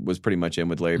 everyone was pretty much in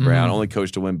with Larry Brown. Only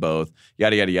coach to win both,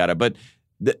 yada, yada, yada. But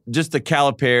just the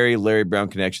Calipari, Larry Brown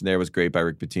connection there was great by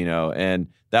Rick Pitino. And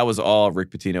that was all Rick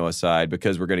Pitino aside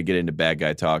because we're going to get into bad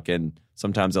guy talk. And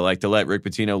sometimes I like to let Rick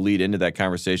Pitino lead into that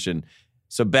conversation.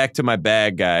 So back to my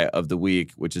bad guy of the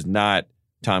week, which is not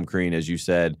Tom Crean, as you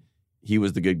said. He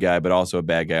was the good guy, but also a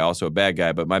bad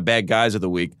guy. But my bad guys of the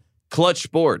week, Clutch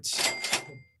Sports.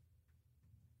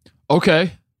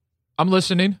 Okay. I'm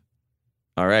listening.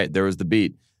 All right. There was the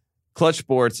beat. Clutch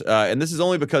Sports, and this is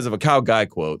only because of a Kyle Guy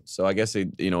quote, so I guess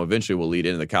eventually we'll lead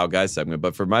into the Kyle Guy segment.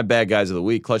 But for my bad guys of the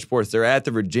week, Clutch Sports, they're at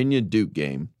the Virginia Duke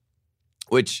game,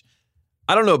 which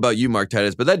I don't know about you, Mark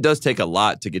Titus, but that does take a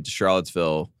lot to get to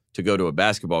Charlottesville to go to a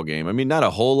basketball game. I mean, not a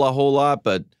whole lot,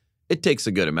 but it takes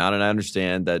a good amount. And I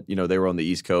understand that they were on the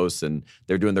East Coast and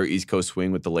they're doing their East Coast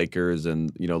swing with the Lakers,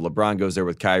 and LeBron goes there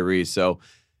with Kyrie. So,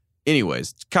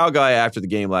 anyways, Kyle Guy after the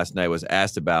game last night was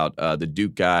asked about the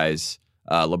Duke guys.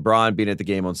 LeBron being at the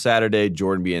game on Saturday,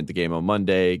 Jordan being at the game on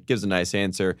Monday, gives a nice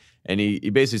answer. And he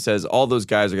basically says all those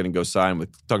guys are going to go sign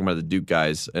with, talking about the Duke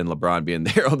guys and LeBron being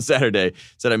there on Saturday.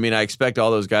 Said, I expect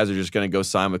all those guys are just going to go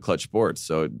sign with Clutch Sports.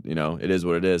 So, it is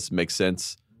what it is. Makes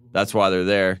sense. That's why they're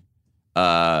there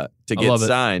to get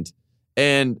signed.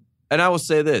 And I will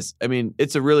say this.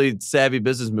 It's a really savvy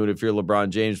business move if you're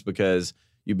LeBron James because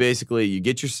you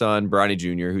get your son, Bronny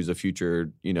Jr., who's a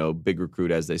future, big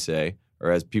recruit, as they say, or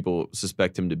as people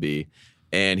suspect him to be.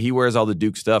 And he wears all the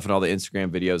Duke stuff and all the Instagram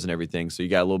videos and everything. So you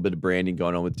got a little bit of branding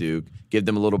going on with Duke. Give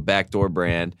them a little backdoor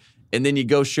brand. And then you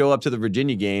go show up to the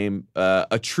Virginia game,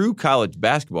 a true college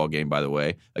basketball game, by the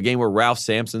way, a game where Ralph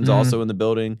Sampson's also in the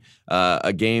building,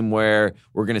 a game where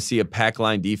we're going to see a pack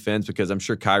line defense because I'm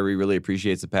sure Kyrie really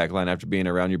appreciates the pack line after being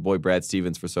around your boy Brad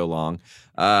Stevens for so long.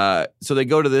 So they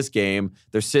go to this game.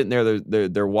 They're sitting there.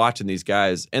 They're watching these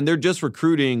guys, and they're just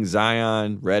recruiting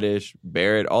Zion, Reddish,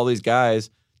 Barrett, all these guys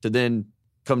to then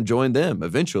come join them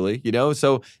eventually,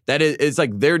 So that it's like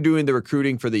they're doing the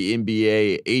recruiting for the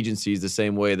NBA agencies the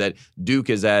same way that Duke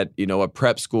is at, a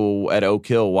prep school at Oak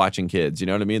Hill watching kids. You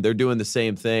know what I mean? They're doing the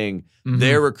same thing. Mm-hmm.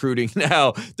 They're recruiting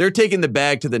now. They're taking the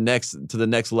bag to the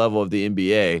next level of the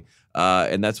NBA.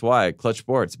 And that's why Clutch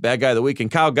Sports, bad guy of the week. And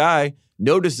Kyle Guy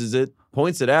notices it,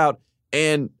 points it out.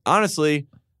 And honestly,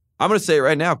 I'm going to say it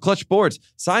right now, Clutch Sports,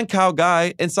 sign Kyle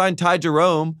Guy and sign Ty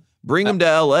Jerome. Bring them to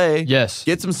L.A. Yes.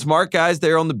 Get some smart guys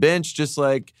there on the bench, just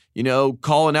like,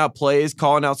 calling out plays,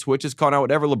 calling out switches, calling out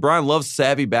whatever. LeBron loves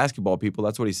savvy basketball people.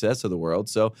 That's what he says to the world.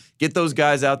 So get those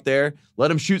guys out there. Let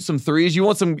them shoot some threes. You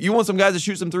want some guys to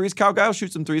shoot some threes? Kyle Guy will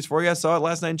shoot some threes for you. I saw it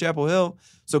last night in Chapel Hill.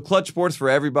 So Clutch Sports for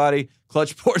everybody.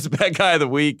 Clutch Sports, bad guy of the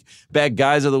week, bad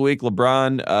guys of the week.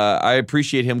 LeBron, I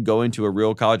appreciate him going to a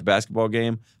real college basketball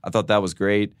game. I thought that was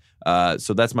great.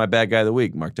 So that's my bad guy of the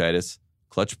week, Mark Titus.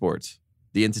 Clutch Sports.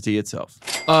 The entity itself.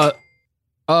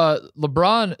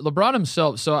 LeBron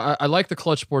himself. So I like the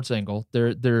Clutch Sports angle.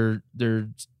 They're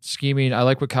scheming. I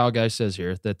like what Kyle Guy says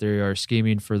here that they are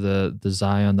scheming for the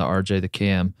Zion, the RJ, the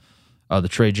Cam, the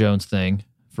Trey Jones thing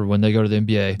for when they go to the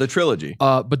NBA. The trilogy.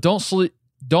 But don't sleep.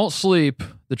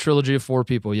 The trilogy of 4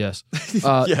 people. Yes.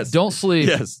 Yes. Don't sleep.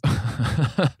 Yes.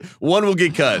 One will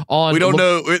get cut. We don't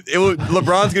know.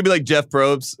 LeBron's gonna be like Jeff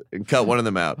Probst and cut one of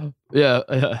them out. Yeah.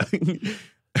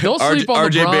 Don't sleep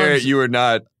on RJ LeBron's. Barrett, you are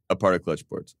not a part of Clutch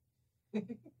Sports.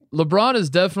 LeBron is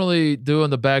definitely doing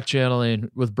the back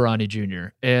channeling with Bronny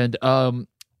Jr. And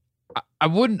I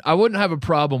wouldn't have a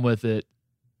problem with it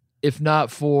if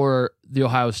not for the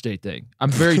Ohio State thing.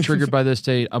 I'm very triggered by this,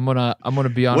 Tate. I'm gonna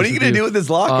be honest. What are you gonna do with this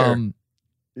locker?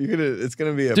 It's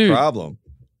gonna be a problem.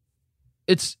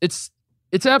 It's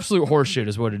absolute horseshit,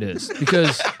 is what it is.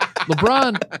 Because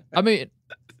LeBron, I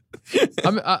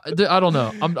don't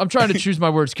know. I'm trying to choose my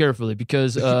words carefully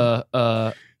because you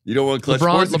don't want Clutch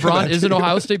Sports. LeBron is an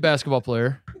Ohio State basketball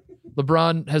player.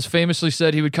 LeBron has famously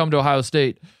said he would come to Ohio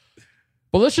State.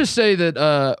 But let's just say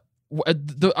that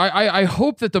I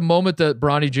hope that the moment that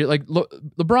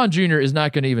LeBron Jr. is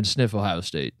not going to even sniff Ohio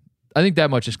State. I think that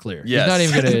much is clear. Yes.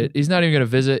 He's not even gonna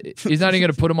visit. He's not even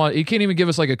gonna put him on. He can't even give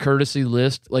us like a courtesy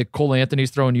list. Like Cole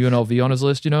Anthony's throwing UNLV on his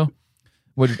list, you know?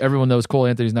 When everyone knows Cole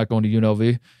Anthony's not going to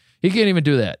UNLV. He can't even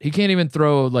do that. He can't even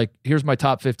throw like, here's my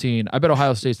top 15. I bet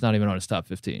Ohio State's not even on his top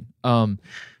 15. And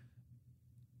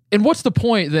what's the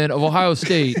point then of Ohio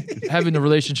State having the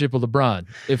relationship with LeBron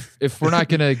if we're not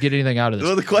gonna get anything out of this?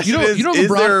 Well, the question is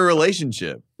LeBron, there a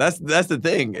relationship? That's the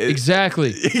thing.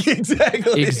 Exactly.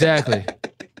 Exactly.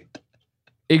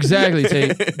 Exactly,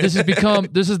 Tate. This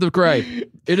is the gripe.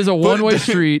 It is a one-way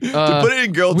street. To put it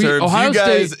in girl terms, Ohio you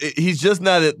guys, State, he's just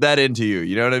not that into you.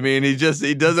 You know what I mean? He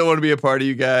doesn't want to be a part of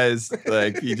you guys.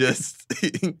 Like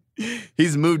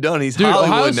he's moved on. He's Hollywood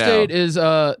Ohio now. State is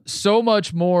so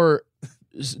much more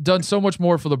done so much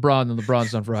more for LeBron than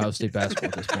LeBron's done for Ohio State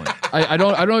basketball at this point. I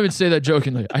don't even say that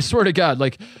jokingly. I swear to God,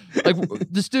 like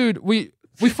this dude, we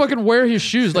fucking wear his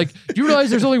shoes. Like, do you realize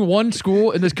there's only one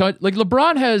school in this country? Like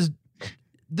LeBron has.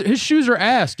 His shoes are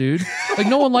ass, dude. Like,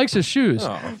 no one likes his shoes.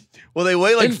 Oh. Well, they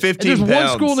weigh like 15 pounds. There's one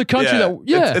school in the country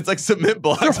it's like cement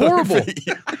blocks. They're horrible.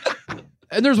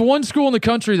 And there's one school in the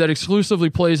country that exclusively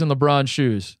plays in LeBron's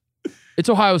shoes. It's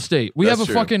Ohio State. We have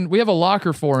a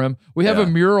locker for him. We have a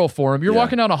mural for him. You're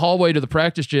walking down a hallway to the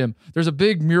practice gym. There's a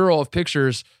big mural of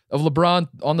pictures of LeBron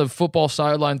on the football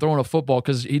sideline throwing a football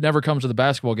because he never comes to the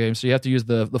basketball game, so you have to use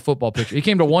the football picture. He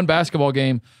came to one basketball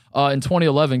game in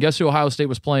 2011. Guess who Ohio State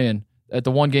was playing at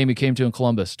the one game he came to in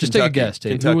Columbus? Just take a guess,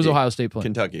 Tate. Kentucky. Who was Ohio State playing?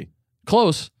 Kentucky.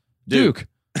 Close. Duke.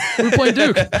 We were playing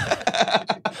Duke.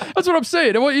 That's what I'm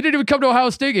saying. He didn't even come to Ohio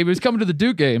State game. He was coming to the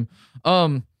Duke game.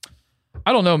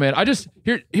 I don't know, man.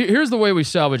 Here's the way we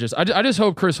salvage this. I just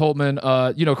hope Chris Holtmann.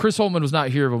 Chris Holtmann was not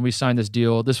here when we signed this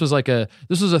deal. This was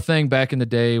a thing back in the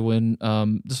day when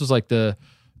this was like the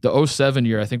 07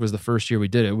 year. I think was the first year we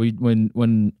did it.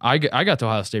 When I got to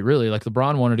Ohio State, really, like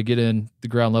LeBron wanted to get in the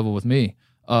ground level with me.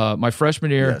 My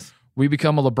freshman year, we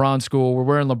become a LeBron school. We're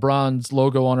wearing LeBron's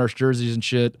logo on our jerseys and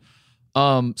shit. So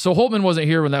Holtmann wasn't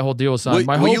here when that whole deal was signed.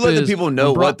 Will you let the people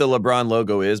know what the LeBron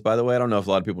logo is? By the way, I don't know if a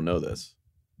lot of people know this.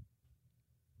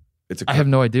 I have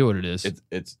no idea what it is.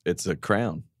 It's a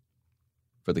crown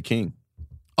for the king.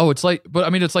 Oh, it's like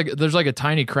there's like a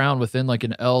tiny crown within like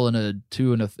an L and a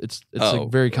 2 and it's like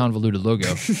very convoluted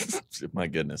logo. My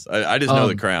goodness, I just know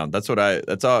the crown. That's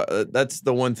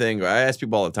the one thing I ask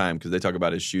people all the time because they talk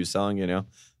about his shoe selling. You know,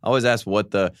 I always ask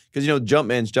because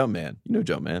Jumpman's Jumpman. You know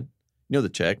Jumpman. You know the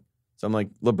check. So I'm like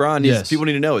LeBron. People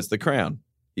need to know it's the crown.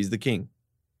 He's the king,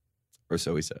 or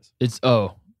so he says.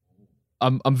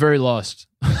 I'm very lost.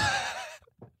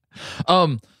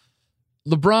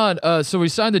 LeBron, so we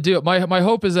signed the deal. My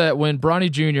hope is that when Bronny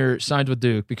Jr. signed with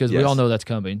Duke, because we all know that's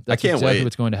coming. That's exactly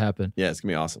what's going to happen. Yeah, it's going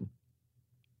to be awesome.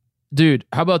 Dude,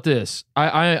 how about this?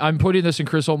 I'm putting this in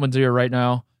Chris Holtmann's ear right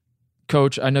now.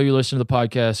 Coach, I know you listen to the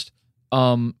podcast.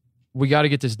 We got to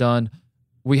get this done.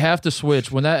 We have to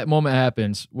switch. When that moment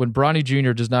happens, when Bronny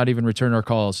Jr. does not even return our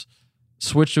calls,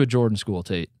 switch to a Jordan school,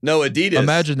 Tate. No, Adidas.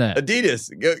 Imagine that. Adidas.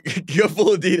 Go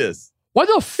full Adidas. Why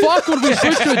the fuck would we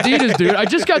switch to Adidas, dude? I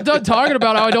just got done talking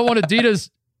about how I don't want Adidas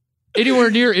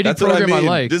anywhere near any program I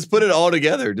like. Just put it all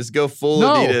together. Just go full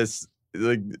Adidas.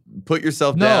 Like, put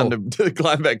yourself down to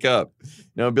climb back up.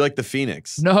 It'd be like the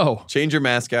Phoenix. No. Change your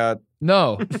mascot.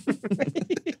 No.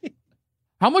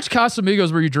 How much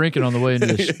Casamigos were you drinking on the way into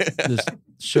this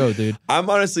show, dude? I'm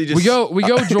honestly just... We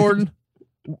go Jordan.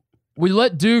 We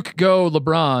let Duke go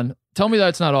LeBron. Tell me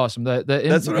that's not awesome. We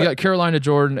got Carolina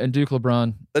Jordan and Duke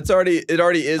LeBron. It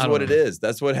already is what it is.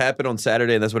 That's what happened on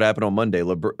Saturday, and that's what happened on Monday.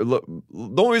 The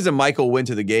only reason Michael went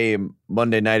to the game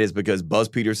Monday night is because Buzz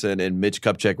Peterson and Mitch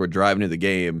Kupchak were driving to the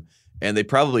game, and they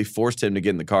probably forced him to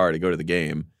get in the car to go to the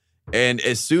game. And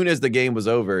as soon as the game was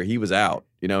over, he was out.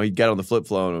 He got on the flip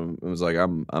phone and was like,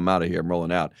 I'm out of here. I'm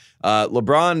rolling out.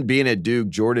 LeBron being at Duke,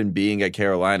 Jordan being at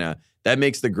Carolina, that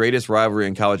makes the greatest rivalry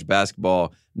in college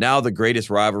basketball now the greatest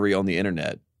rivalry on the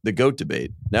internet, the GOAT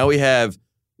debate. Now we have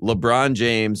LeBron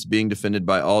James being defended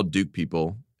by all Duke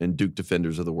people and Duke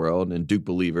defenders of the world and Duke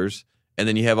believers. And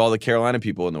then you have all the Carolina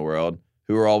people in the world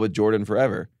who are all with Jordan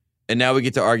forever. And now we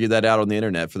get to argue that out on the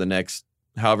internet for the next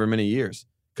however many years.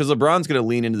 Because LeBron's going to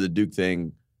lean into the Duke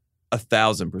thing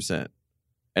 1,000%.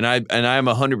 And I'm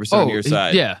 100% on your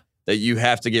side. Yeah. That you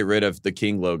have to get rid of the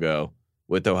King logo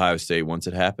with Ohio State once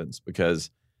it happens.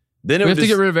 Because Then we have to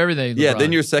get rid of everything. Yeah, LeBron.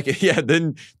 then you're second. Yeah,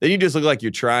 then you just look like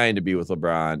you're trying to be with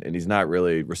LeBron, and he's not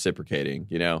really reciprocating,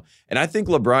 you know. And I think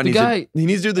LeBron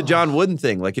needs to do the John Wooden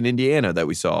thing, like in Indiana that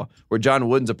we saw, where John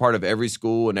Wooden's a part of every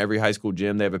school and every high school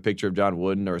gym. They have a picture of John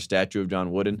Wooden or a statue of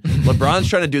John Wooden. LeBron's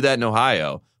trying to do that in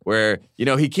Ohio, where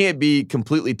he can't be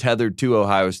completely tethered to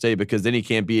Ohio State because then he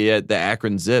can't be at the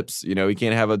Akron Zips. He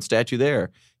can't have a statue there.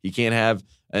 He can't have.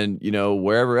 And,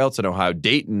 wherever else in Ohio,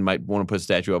 Dayton might want to put a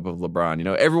statue up of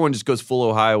LeBron. Everyone just goes full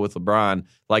Ohio with LeBron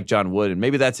like John Wood, and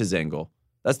maybe that's his angle.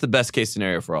 That's the best case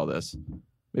scenario for all this.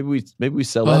 Maybe we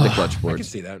sell that to Clutch Sports. I can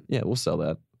see that. Yeah, we'll sell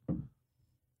that.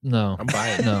 No. I'm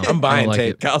buying. No. I'm buying like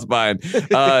tape. Kyle's buying.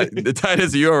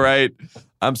 Titus, are you all right?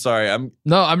 I'm sorry.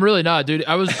 No, I'm really not, dude.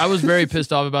 I was very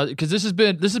pissed off about it because this has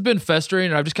been festering,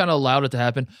 and I've just kind of allowed it to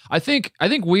happen. I think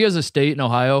we as a state in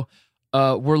Ohio,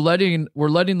 we're letting the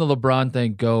LeBron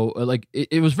thing go. Like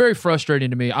it was very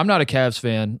frustrating to me. I'm not a Cavs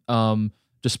fan,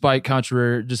 despite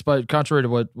contrary to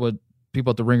what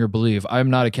people at the Ringer believe. I'm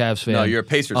not a Cavs fan. No, you're a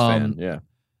Pacers fan. Yeah,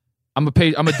 I'm a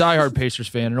diehard Pacers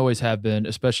fan and always have been,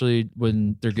 especially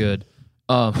when they're good.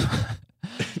 The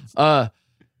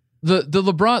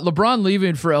LeBron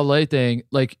leaving for LA thing,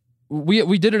 like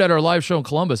we did it at our live show in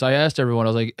Columbus. I asked everyone, I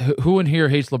was like, who in here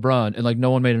hates LeBron? And like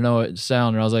no one made a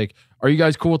sound. And I was like, are you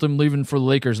guys cool with him leaving for the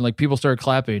Lakers? And like people started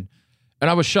clapping. And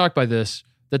I was shocked by this,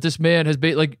 that this man has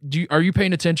been like, are you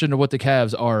paying attention to what the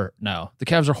Cavs are now? The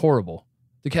Cavs are horrible.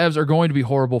 The Cavs are going to be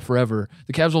horrible forever.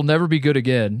 The Cavs will never be good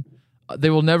again. They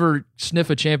will never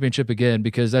sniff a championship again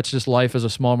because that's just life as a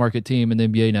small market team in the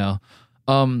NBA now.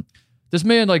 This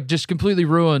man like just completely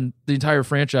ruined the entire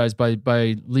franchise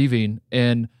by leaving.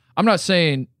 And I'm not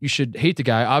saying you should hate the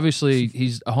guy. Obviously,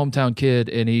 he's a hometown kid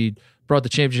and he brought the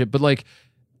championship. But like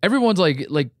everyone's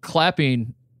like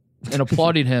clapping and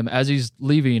applauding him as he's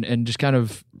leaving and just kind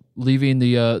of leaving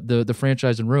the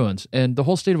franchise in ruins. And the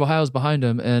whole state of Ohio is behind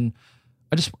him. And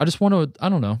I just want to, I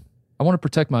don't know. I want to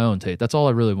protect my own, Tate. That's all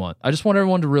I really want. I just want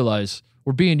everyone to realize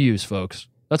we're being used, folks.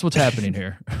 That's what's happening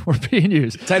here. We're being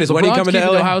used. Titus, when are you coming to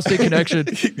LA? The Ohio State connection.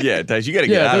 Yeah, Titus, you got to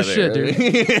get out of there. Shit,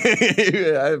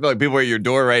 dude. I feel like people are at your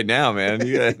door right now, man.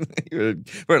 We're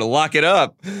going to lock it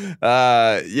up.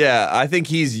 Yeah, I think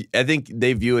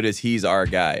they view it as he's our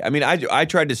guy. I mean, I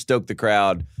tried to stoke the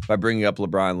crowd by bringing up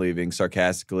LeBron leaving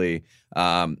sarcastically,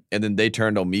 and then they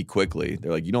turned on me quickly.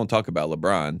 They're like, you don't talk about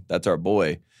LeBron. That's our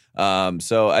boy.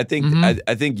 So I think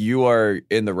I think you are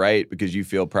in the right because you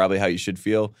feel probably how you should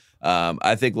feel.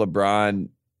 I think LeBron,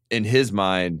 in his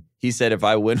mind, he said, if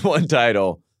I win one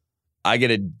title, I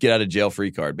get a get out of jail free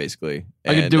card, basically.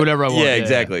 I can do whatever I want. Yeah,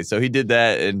 exactly. Yeah. So he did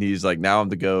that, and he's like, now I'm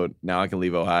the GOAT. Now I can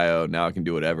leave Ohio. Now I can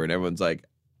do whatever. And everyone's like,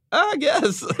 I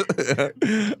guess.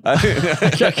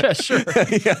 Yeah, sure.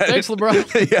 Yeah, thanks,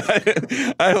 LeBron.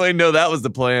 Yeah, I only know that was the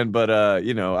plan, but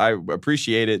I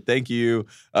appreciate it. Thank you.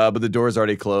 But the door's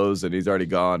already closed and he's already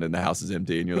gone and the house is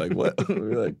empty. And you're like, what?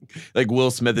 You're like Will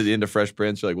Smith at the end of Fresh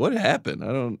Prince. You're like, what happened?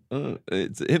 I don't.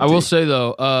 It's empty. I will say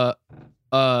though,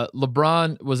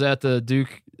 LeBron was at the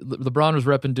Duke. LeBron was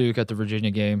repping Duke at the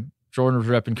Virginia game. Jordan was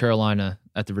repping Carolina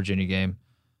at the Virginia game.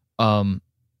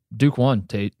 Duke won,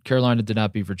 Tate. Carolina did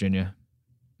not beat Virginia.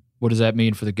 What does that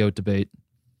mean for the GOAT debate?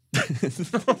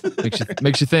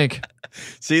 makes you think.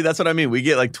 See, that's what I mean. We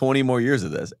get like 20 more years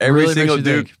of this. Every single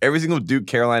Duke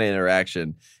Carolina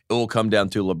interaction, it will come down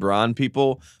to LeBron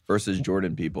people versus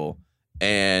Jordan people.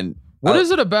 And what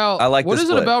is it about? What is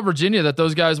it about Virginia that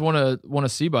those guys want to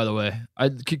see? By the way,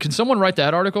 can someone write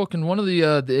that article? Can one of the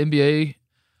NBA,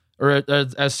 or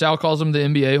as Sal calls them, the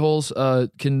NBA holes,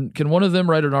 can one of them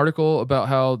write an article about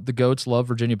how the GOATs love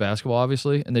Virginia basketball,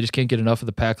 obviously, and they just can't get enough of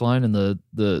the pack line and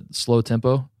the slow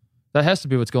tempo? That has to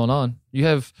be what's going on. You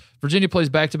have Virginia plays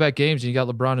back-to-back games, and you got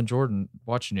LeBron and Jordan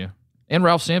watching you. And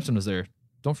Ralph Sampson was there.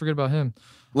 Don't forget about him.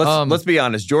 Let's be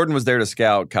honest. Jordan was there to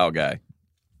scout Kyle Guy.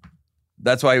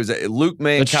 That's why he was Luke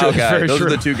May and Kyle Guy. Those are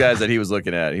the two guys that he was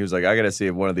looking at. He was like, I got to see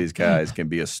if one of these guys can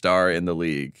be a star in the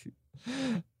league.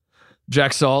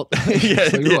 Jack Salt. Yeah,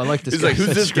 like, I like this. He's guy. like,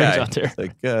 who's this guy? Out there.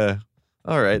 Like,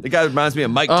 all right. The guy reminds me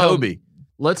of Mike Tobey.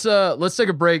 Let's take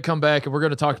a break, come back, and we're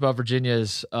going to talk about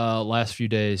Virginia's last few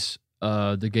days.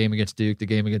 The game against Duke, the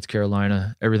game against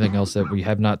Carolina, everything else that we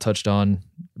have not touched on.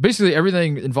 Basically,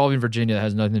 everything involving Virginia that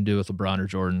has nothing to do with LeBron or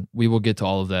Jordan. We will get to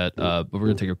all of that, but we're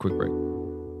going to take a quick break.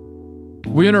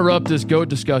 We interrupt this GOAT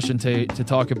discussion to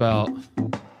talk about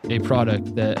a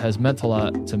product that has meant a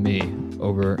lot to me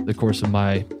over the course of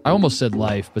my, I almost said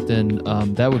life, but then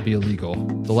that would be illegal.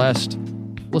 The last,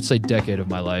 let's say, decade of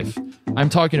my life. I'm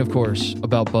talking, of course,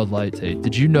 about Bud Light, Tate.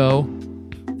 Did you know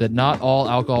that not all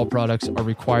alcohol products are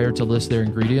required to list their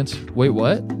ingredients? Wait,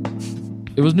 what?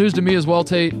 It was news to me as well,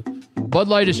 Tate. Bud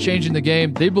Light is changing the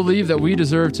game. They believe that we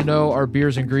deserve to know our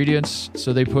beer's ingredients,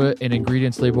 so they put an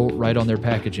ingredients label right on their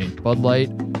packaging. Bud Light,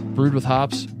 brewed with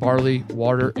hops, barley,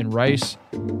 water, and rice.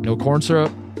 No corn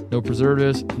syrup, no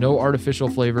preservatives, no artificial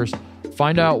flavors.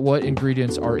 Find out what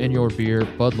ingredients are in your beer.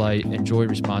 Bud Light. Enjoy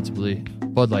responsibly.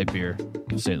 Bud Light beer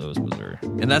of St. Louis, Missouri.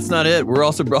 And that's not it. We're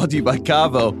also brought to you by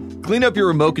Cavo. Clean up your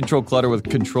remote control clutter with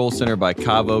Control Center by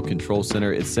Cavo. Control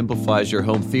Center, it simplifies your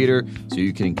home theater so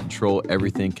you can control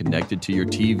everything connected to your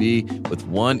TV with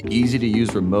one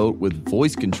easy-to-use remote with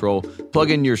voice control.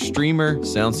 Plug in your streamer,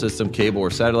 sound system, cable,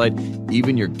 or satellite,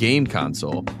 even your game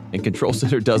console. And Control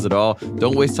Center does it all.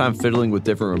 Don't waste time fiddling with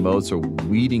different remotes or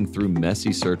weeding through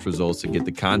messy search results to get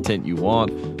the content you want.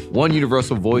 One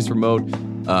universal voice remote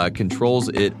controls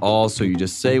it all, so you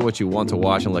just say what you want to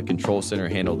watch and let Control Center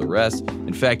handle the rest.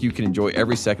 In fact, you can enjoy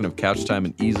every second of couch time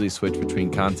and easily switch between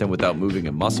content without moving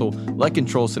a muscle. Let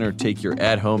Control Center take your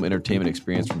at-home entertainment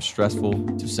experience from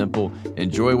stressful to simple.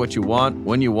 Enjoy what you want,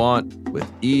 when you want, with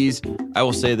ease. I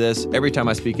will say this, every time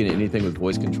I speak into anything with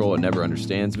voice control, it never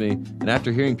understands me. And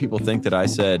after hearing people think that I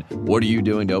said, "What are you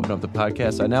doing to open up the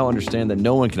podcast?" I now understand that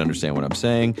no one can understand what I'm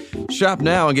saying. Shop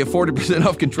now and get 40%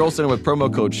 off Control Center with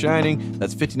promo code SHINING.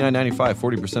 That's $59.95,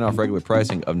 40% off regular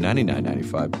pricing of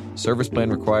 $99.95. Service plan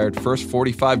required. First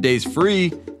 45 days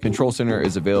free. Control Center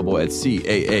is available at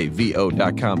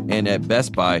CAAVO.com and at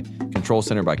Best Buy. Control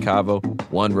Center by Cavo.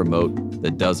 One remote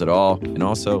that does it all. And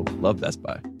also, love Best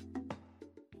Buy.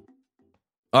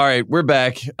 All right, we're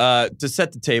back. To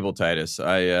set the table, Titus,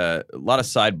 a lot of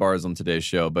sidebars on today's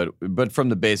show, but from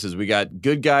the bases, we got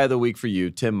good guy of the week for you,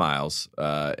 Tim Miles,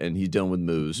 and he's dealing with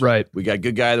moves. Right. We got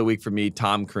good guy of the week for me,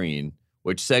 Tom Crean,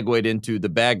 which segued into the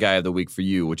bad guy of the week for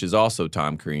you, which is also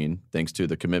Tom Crean, thanks to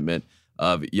the commitment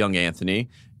of young Anthony.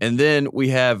 And then we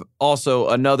have also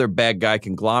another bad guy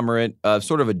conglomerate,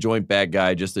 sort of a joint bad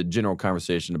guy, just a general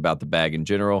conversation about the bag in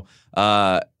general.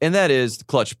 And that is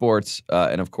Clutch Sports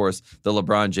and, of course, the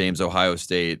LeBron James-Ohio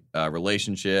State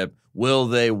relationship. Will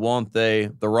they, won't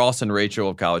they? The Ross and Rachel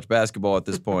of college basketball at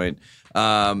this point.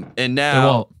 And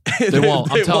now... They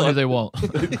won't. I'm telling you they won't.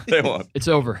 They won't. It's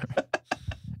over.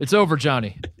 It's over,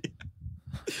 Johnny.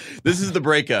 This is the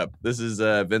breakup. This is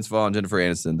Vince Vaughn and Jennifer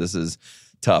Aniston. This is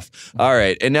tough. All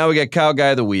right. And now we got Kyle Guy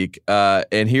of the week.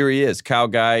 And here he is. Kyle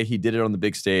Guy, he did it on the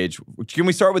big stage. Can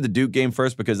we start with the Duke game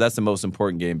first? Because that's the most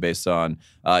important game based on,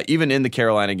 even in the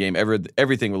Carolina game,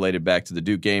 everything related back to the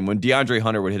Duke game. When DeAndre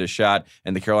Hunter would hit a shot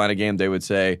in the Carolina game, they would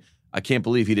say, I can't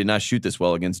believe he did not shoot this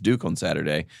well against Duke on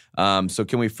Saturday. So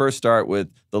can we first start with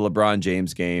the LeBron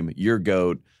James game, your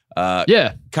GOAT?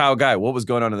 Yeah. Kyle Guy, what was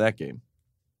going on in that game?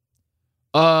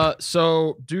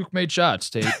 So Duke made shots,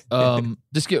 Tate.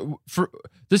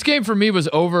 This game for me was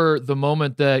over the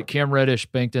moment that Cam Reddish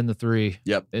banked in the three.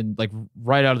 Yep. And like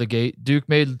right out of the gate, Duke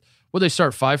made, they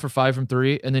start 5 for 5 from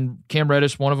three, and then Cam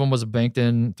Reddish, one of them was a banked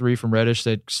in three from Reddish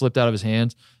that slipped out of his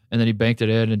hands, and then he banked it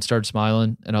in and started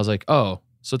smiling, and I was like, oh,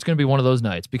 so it's going to be one of those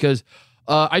nights, because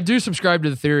I do subscribe to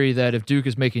the theory that if Duke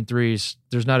is making threes,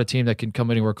 there's not a team that can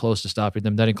come anywhere close to stopping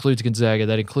them. That includes Gonzaga,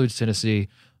 that includes Tennessee.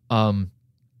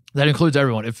 That includes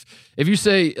everyone. If you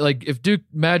say, like, if you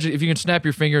can snap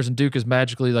your fingers and Duke is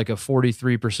magically like a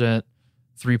 43%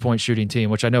 3-point shooting team,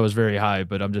 which I know is very high,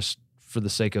 but I'm just for the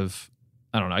sake of,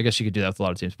 I don't know, I guess you could do that with a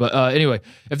lot of teams. But anyway,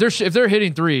 if they're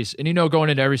hitting threes, and going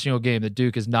into every single game that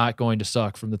Duke is not going to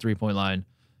suck from the 3-point line,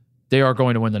 they are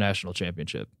going to win the national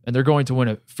championship, and they're going to win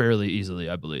it fairly easily,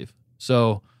 I believe.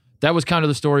 So that was kind of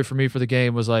the story for me for the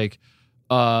game, was like,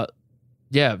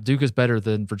 yeah, Duke is better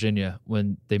than Virginia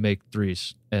when they make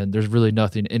threes, and there's really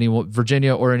nothing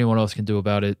Virginia or anyone else can do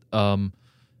about it,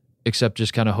 except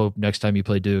just kind of hope next time you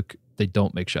play Duke, they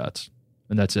don't make shots,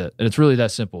 and that's it. And it's really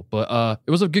that simple. But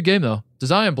it was a good game, though. The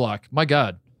Zion block, my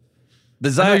God. I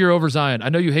know you're over Zion. I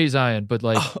know you hate Zion, but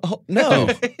like, no,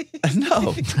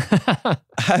 no, I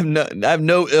have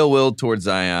no ill will towards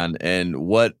Zion and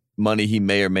what money he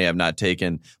may or may have not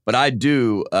taken, but I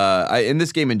do. In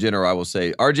this game in general, I will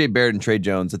say R.J. Barrett and Trey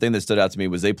Jones. The thing that stood out to me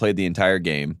was they played the entire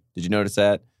game. Did you notice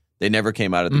that? They never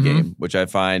came out of the game, which I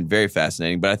find very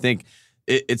fascinating. But I think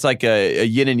it's like a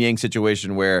yin and yang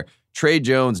situation where Trey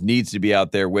Jones needs to be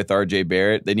out there with R.J.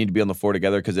 Barrett. They need to be on the floor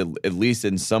together because at least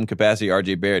in some capacity,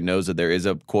 R.J. Barrett knows that there is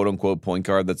a quote-unquote point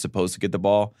guard that's supposed to get the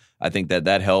ball. I think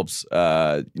that helps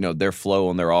their flow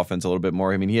on their offense a little bit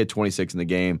more. I mean, he had 26 in the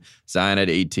game. Zion had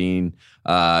 18.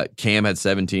 Cam had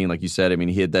 17, like you said. I mean,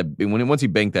 he had that. Once he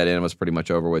banked that in, it was pretty much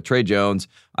over with. Trey Jones,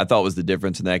 I thought, was the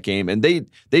difference in that game. And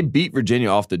they beat Virginia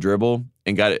off the dribble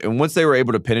and got it. And once they were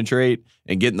able to penetrate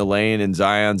and get in the lane, and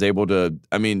Zion's able to,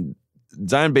 I mean,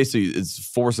 Zion basically is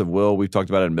force of will. We've talked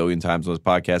about it a million times on this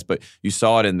podcast, but you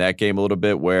saw it in that game a little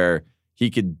bit where he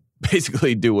could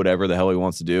basically do whatever the hell he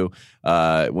wants to do,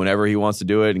 whenever he wants to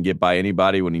do it, and get by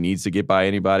anybody when he needs to get by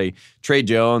anybody. Trey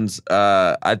Jones,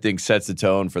 I think, sets the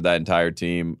tone for that entire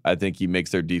team. I think he makes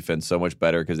their defense so much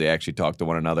better because they actually talk to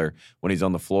one another when he's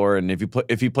on the floor. And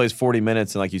if he plays 40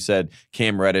 minutes, and like you said,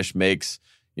 Cam Reddish makes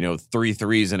 3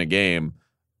 threes in a game,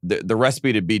 the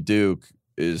recipe to beat Duke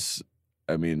is,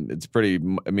 it's a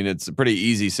pretty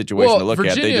easy situation to look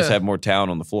at. They just have more talent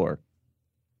on the floor.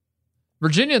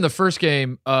 Virginia in the first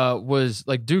game was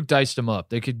like Duke diced them up.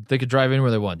 They could drive anywhere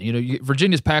they want.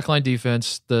 Virginia's pack line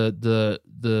defense, the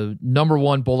number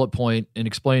one bullet point in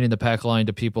explaining the pack line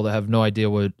to people that have no idea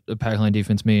what a pack line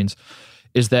defense means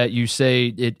is that you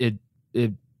say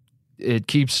it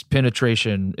keeps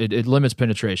penetration, it limits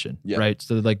penetration, right?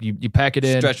 So like you pack it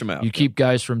in, stretch them out, you keep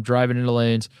guys from driving into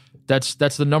lanes. That's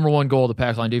the number one goal of the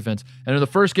pack line defense. And in the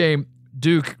first game,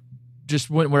 Duke just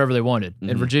went wherever they wanted,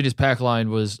 and Virginia's pack line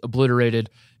was obliterated.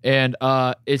 And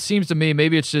it seems to me,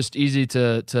 maybe it's just easy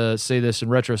to say this in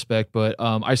retrospect, but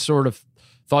I sort of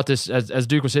thought this as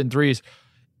Duke was hitting threes.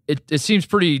 It seems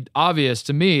pretty obvious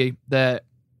to me that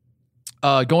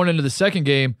going into the second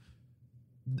game,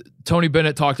 Tony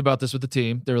Bennett talked about this with the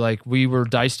team. They're like, we were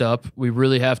diced up. We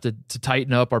really have to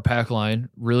tighten up our pack line,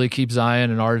 really keep Zion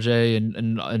and RJ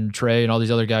and Trey and all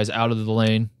these other guys out of the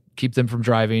lane, keep them from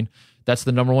driving. That's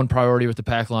the number one priority with the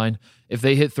pack line. If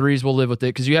they hit threes, we'll live with it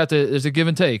because you have to. There's a give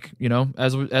and take,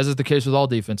 as is the case with all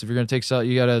defense. If you're going to take some,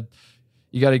 you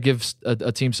gotta give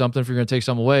a team something. If you're going to take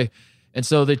some away, and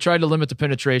so they tried to limit the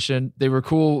penetration. They were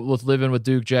cool with living with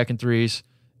Duke jacking threes,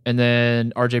 and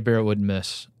then RJ Barrett wouldn't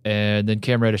miss, and then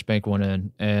Cam Reddish banked one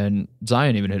in, and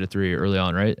Zion even hit a three early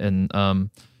on, right? And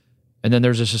then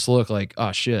there's this look like,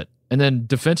 oh shit. And then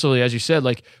defensively, as you said,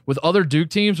 like with other Duke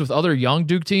teams, with other young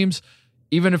Duke teams,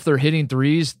 even if they're hitting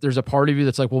threes, there's a part of you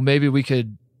that's like, well, maybe we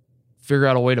could figure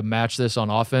out a way to match this on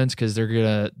offense because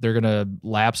they're gonna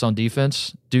lapse on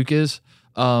defense. Duke is,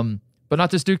 but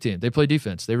not this Duke team. They play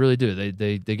defense. They really do.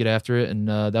 They get after it, and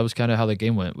that was kind of how the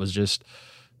game went. Was just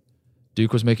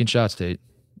Duke was making shots. Tate.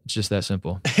 It's just that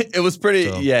simple. It was pretty.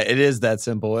 So. Yeah, it is that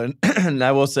simple. And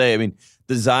I will say,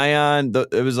 the Zion.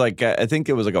 It was like I think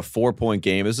it was like a 4-point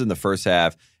game. This was in the first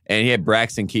half, and he had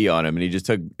Braxton Key on him, and he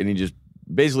just.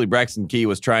 Basically, Braxton Key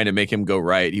was trying to make him go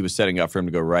right. He was setting up for him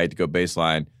to go right, to go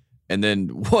baseline. And then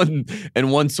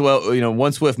one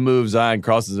swift move, Zion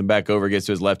crosses him back over, gets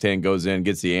to his left hand, goes in,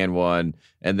 gets the and one.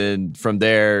 And then from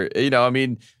there,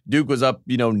 Duke was up,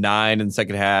 9 in the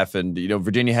second half. And,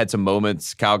 Virginia had some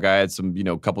moments. Kyle Guy had some,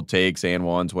 couple takes, and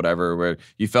ones, whatever, where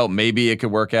you felt maybe it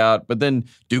could work out. But then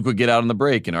Duke would get out on the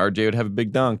break and RJ would have a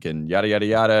big dunk and yada, yada,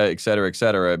 yada, et cetera, et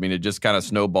cetera. It just kind of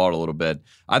snowballed a little bit.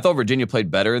 I thought Virginia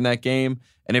played better in that game.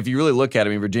 And if you really look at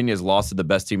it, Virginia's lost to the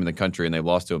best team in the country, and they've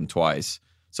lost to them twice.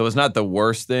 So it's not the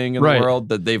worst thing in the world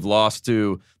that they've lost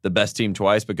to the best team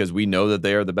twice, because we know that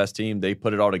they are the best team. They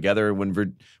put it all together. When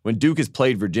Duke has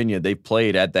played Virginia, they've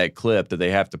played at that clip that they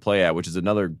have to play at, which is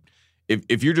another –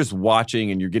 if you're just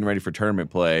watching and you're getting ready for tournament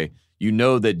play, you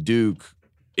know that Duke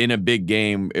in a big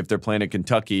game, if they're playing at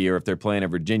Kentucky or if they're playing at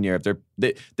Virginia,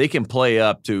 they can play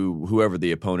up to whoever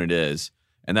the opponent is.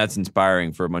 And that's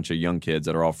inspiring for a bunch of young kids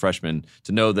that are all freshmen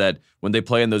to know that when they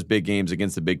play in those big games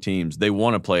against the big teams, they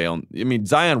want to play on.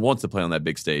 Zion wants to play on that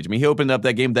big stage. He opened up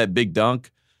that game with that big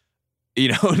dunk.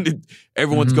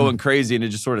 Everyone's going crazy, and it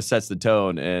just sort of sets the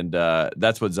tone. And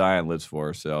that's what Zion lives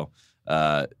for. So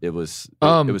it was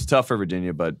tough for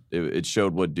Virginia, but it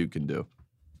showed what Duke can do.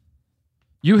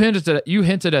 You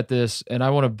hinted at this, and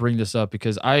I want to bring this up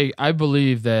because I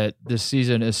believe that this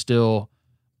season is still.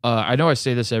 I know I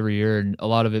say this every year, and a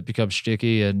lot of it becomes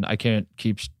sticky, and I can't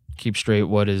keep straight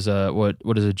what is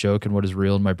a joke and what is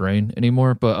real in my brain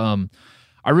anymore. But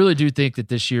I really do think that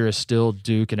this year is still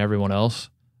Duke and everyone else.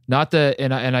 Not that,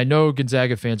 and I know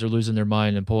Gonzaga fans are losing their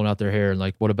mind and pulling out their hair and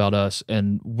like, what about us?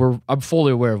 And I'm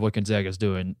fully aware of what Gonzaga is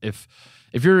doing. If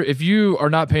you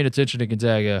are not paying attention to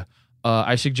Gonzaga,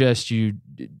 I suggest you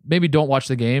maybe don't watch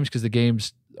the games because the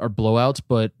games are blowouts,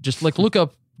 but just like look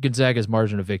up Gonzaga's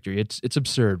margin of victory. It's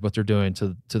absurd what they're doing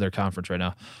to their conference right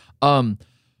now.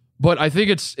 But I think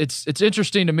it's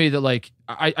interesting to me that like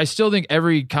I still think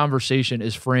every conversation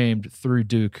is framed through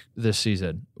Duke this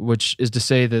season, which is to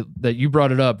say that you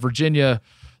brought it up. Virginia,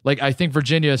 like I think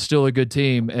Virginia is still a good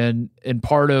team, and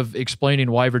part of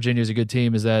explaining why Virginia is a good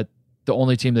team is that the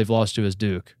only team they've lost to is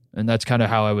Duke. And that's kind of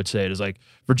how I would say it, is like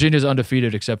Virginia's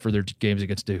undefeated except for their games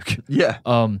against Duke. Yeah.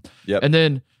 Yep. And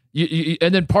then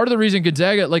and then part of the reason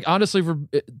Gonzaga, like honestly,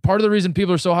 part of the reason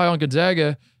people are so high on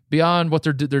Gonzaga beyond what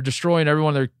they're destroying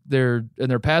everyone they're in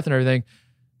their path and everything,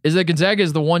 is that Gonzaga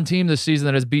is the one team this season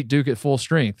that has beat Duke at full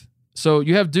strength. So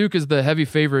you have Duke as the heavy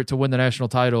favorite to win the national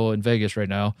title in Vegas right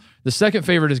now. The second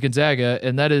favorite is Gonzaga,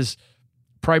 and that is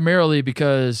primarily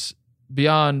because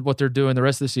beyond what they're doing the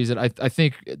rest of the season, I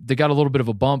think they got a little bit of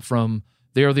a bump from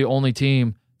they are the only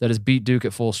team that has beat Duke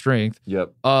at full strength.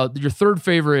 Yep. Your third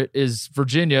favorite is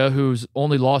Virginia, who's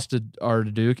only lost to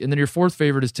Duke, and then your fourth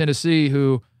favorite is Tennessee,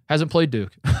 who hasn't played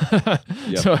Duke.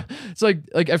 Yep. So it's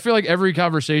like I feel like every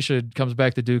conversation comes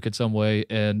back to Duke in some way,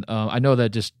 and I know that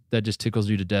just tickles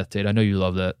you to death, Tate. I know you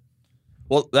love that.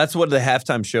 Well, that's what the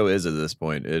halftime show is at this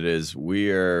point. It's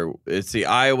the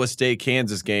Iowa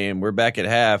State-Kansas game. We're back at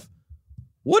half.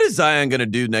 What is Zion going to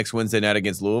do next Wednesday night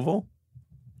against Louisville?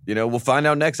 We'll find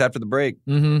out next after the break.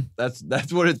 Mm-hmm.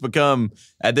 That's what it's become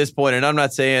at this point. And I'm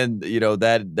not saying,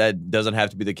 that doesn't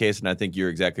have to be the case. And I think you're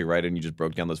exactly right. And you just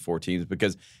broke down those 4 teams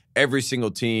because every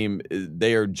single team,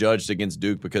 they are judged against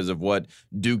Duke because of what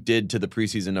Duke did to the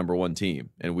preseason number 1 team.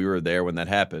 And we were there when that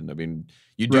happened. I mean,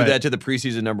 you do that to the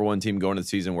preseason number 1 team going into the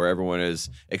season where everyone is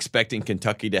expecting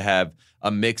Kentucky to have a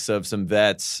mix of some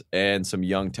vets and some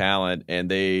young talent,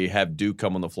 and they have Duke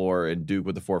come on the floor and Duke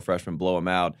with the 4 freshmen blow them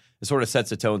out. It sort of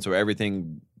sets the tone so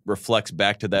everything reflects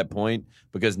back to that point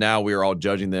because now we are all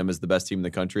judging them as the best team in the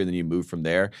country, and then you move from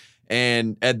there.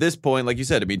 And at this point, like you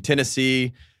said, I mean,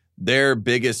 Tennessee, their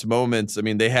biggest moments, I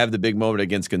mean, they have the big moment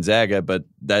against Gonzaga, but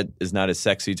that is not as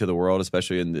sexy to the world,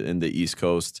 especially in the East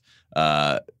Coast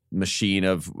machine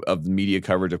of media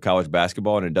coverage of college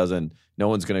basketball, and no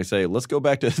one's going to say, let's go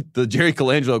back to the Jerry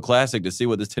Colangelo Classic to see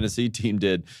what this Tennessee team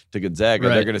did to Gonzaga.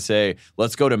 Right. They're going to say,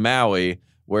 let's go to Maui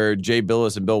where Jay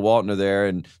Billis and Bill Walton are there.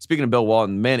 And speaking of Bill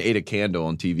Walton, man ate a candle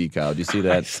on TV, Kyle. Do you see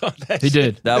that? He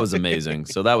did. That was amazing.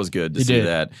 So that was good to see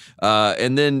that.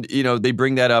 And then, they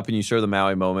bring that up and you show the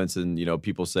Maui moments and,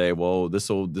 people say, well,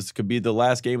 this could be the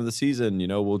last game of the season.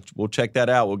 We'll check that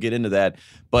out. We'll get into that.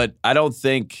 But I don't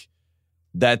think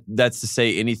that's to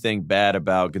say anything bad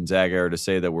about Gonzaga or to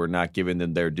say that we're not giving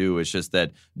them their due. It's just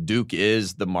that Duke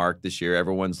is the mark this year.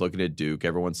 Everyone's looking at Duke.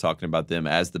 Everyone's talking about them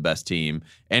as the best team.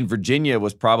 And Virginia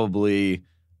was probably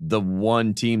the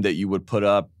one team that you would put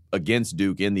up against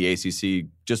Duke in the ACC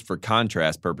just for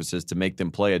contrast purposes to make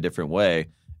them play a different way.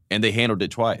 And they handled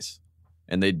it twice.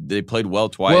 And they played well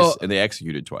twice, and they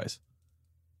executed twice.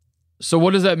 So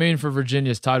what does that mean for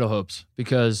Virginia's title hopes?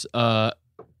 Because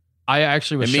I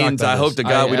actually was shocked by this. I hope to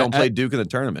God we don't play Duke in the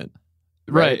tournament.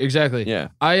 Right, exactly. Yeah.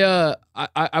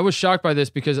 I was shocked by this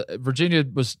because Virginia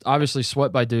was obviously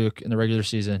swept by Duke in the regular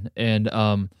season, and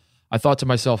I thought to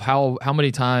myself, how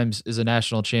many times is a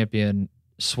national champion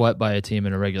swept by a team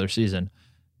in a regular season?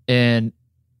 And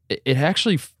it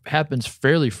actually happens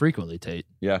fairly frequently, Tate.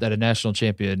 Yeah. That a national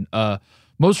champion.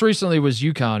 Most recently was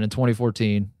UConn in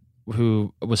 2014.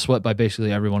 Who was swept by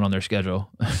basically everyone on their schedule.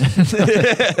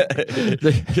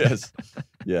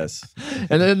 Yes.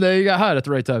 And then they got hot at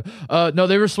the right time. No,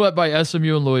 they were swept by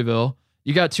SMU and Louisville.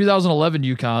 You got 2011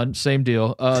 UConn, same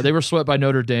deal. They were swept by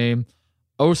Notre Dame.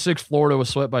 06 Florida was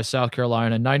swept by South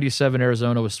Carolina. 97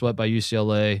 Arizona was swept by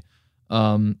UCLA.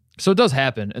 So it does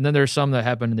happen. And then there's some that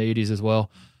happened in the 80s as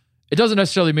well. It doesn't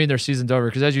necessarily mean their season's over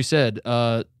because, as you said,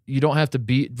 you don't have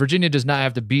to Virginia does not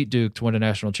have to beat Duke to win a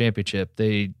national championship.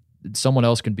 Someone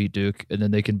else can beat Duke, and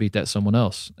then they can beat that someone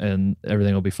else, and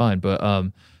everything will be fine. But I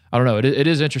don't know. It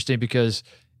is interesting because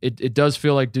it does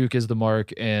feel like Duke is the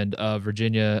mark, and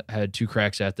Virginia had 2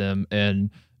 cracks at them,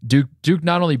 and Duke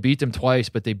not only beat them twice,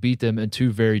 but they beat them in 2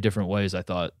 very different ways, I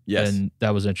thought. Yes. And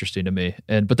that was interesting to me.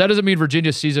 But that doesn't mean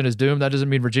Virginia's season is doomed. That doesn't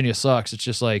mean Virginia sucks. It's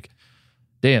just like,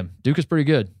 damn, Duke is pretty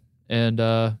good,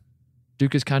 and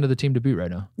Duke is kind of the team to beat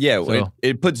right now. Yeah, so.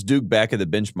 it puts Duke back at the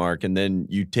benchmark, and then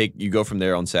you go from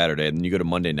there on Saturday, and then you go to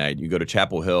Monday night. You go to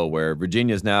Chapel Hill, where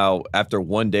Virginia's now, after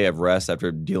one day of rest,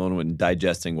 after dealing with and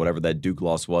digesting whatever that Duke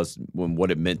loss was,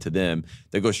 what it meant to them,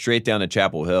 they go straight down to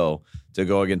Chapel Hill to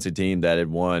go against a team that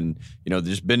had won,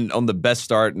 just been on the best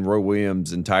start in Roy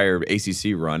Williams' entire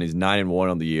ACC run. He's 9-1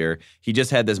 on the year. He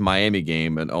just had this Miami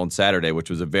game on Saturday,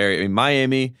 which was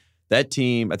Miami. That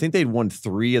team, I think they'd won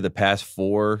 3 of the past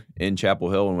 4 in Chapel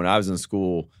Hill. And when I was in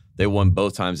school, they won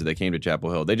both times that they came to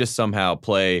Chapel Hill. They just somehow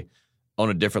play on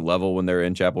a different level when they're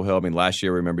in Chapel Hill. I mean, last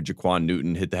year, remember Jaquan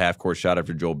Newton hit the half-court shot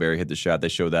after Joel Berry hit the shot. They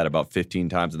showed that about 15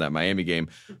 times in that Miami game.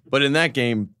 But in that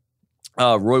game,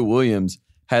 Roy Williams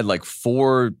had like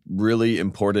 4 really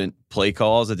important play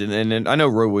calls. And I know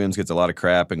Roy Williams gets a lot of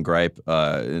crap and gripe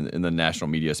in the national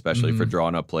media, especially for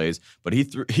drawing up plays. But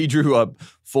he drew up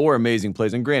 4 amazing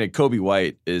plays. And granted, Kobe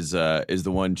White is the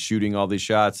one shooting all these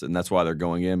shots, and that's why they're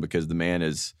going in, because the man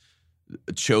is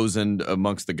chosen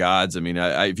amongst the gods. I mean,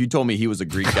 if you told me he was a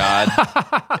Greek god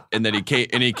and then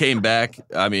he came back,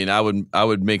 I mean, I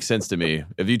would make sense to me.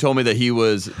 If you told me that he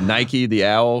was Nike the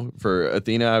owl for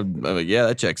Athena, I'm like, yeah,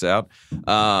 that checks out.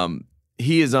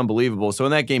 He is unbelievable. So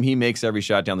in that game, he makes every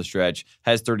shot down the stretch,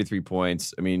 has 33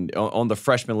 points. I mean, on the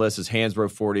freshman list is Hansbrough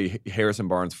 40, Harrison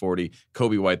Barnes 40,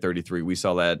 Kobe White 33. We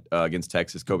saw that against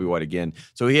Texas, Kobe White again.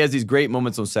 So he has these great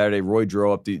moments on Saturday. Roy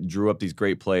drew up these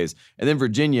great plays. And then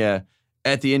Virginia,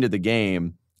 at the end of the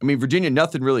game, I mean, Virginia,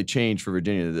 nothing really changed for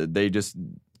Virginia. They just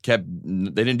they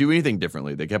didn't do anything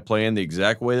differently. They kept playing the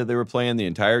exact way that they were playing the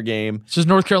entire game. It's just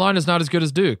North Carolina's not as good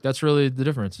as Duke. That's really the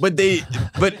difference. But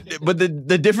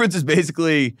the difference is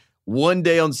basically one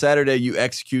day on Saturday you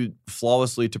execute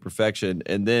flawlessly to perfection,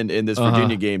 and then in this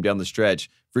Virginia game down the stretch,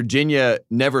 Virginia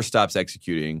never stops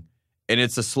executing. And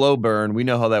it's a slow burn. We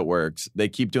know how that works. They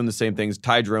keep doing the same things.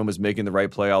 Ty Jerome is making the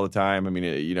right play all the time. I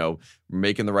mean,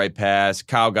 making the right pass.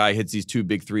 Kyle Guy hits these 2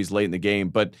 big threes late in the game,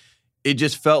 but it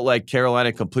just felt like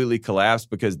Carolina completely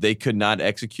collapsed because they could not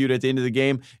execute at the end of the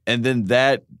game. And then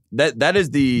that is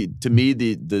to me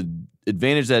the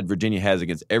advantage that Virginia has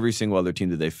against every single other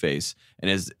team that they face. And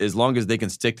as long as they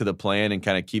can stick to the plan and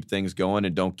kind of keep things going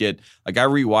and don't get I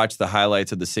rewatched the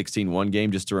highlights of the 16-1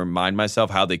 game just to remind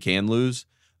myself how they can lose.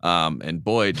 And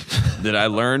boy, did I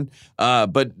learn.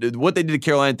 But what they did to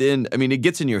Carolina at the end, I mean, it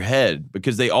gets in your head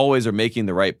because they always are making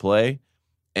the right play.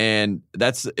 And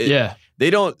that's it. Yeah. They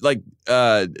don't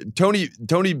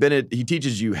Tony Bennett. He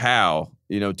teaches you how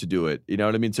to do it. You know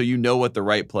what I mean? So what the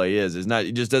right play is. It's not.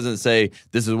 He just doesn't say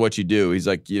this is what you do. He's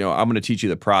like, I'm going to teach you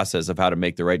the process of how to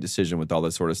make the right decision with all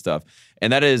this sort of stuff.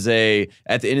 And that is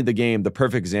at the end of the game, the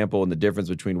perfect example and the difference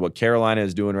between what Carolina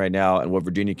is doing right now and what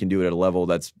Virginia can do at a level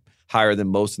that's higher than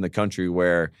most in the country,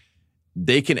 where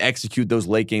they can execute those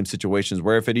late game situations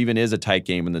where if it even is a tight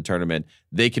game in the tournament,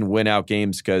 they can win out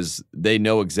games because they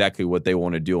know exactly what they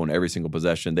want to do on every single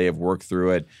possession. They have worked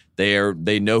through it.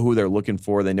 They know who they're looking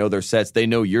for. They know their sets. They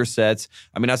know your sets.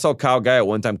 I mean, I saw Kyle Guy at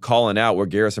one time calling out where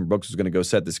Garrison Brooks was going to go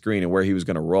set the screen and where he was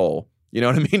going to roll. You know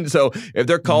what I mean? So if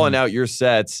they're calling out your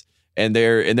sets and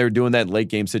they're doing that in late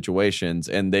game situations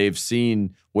and they've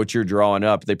seen what you're drawing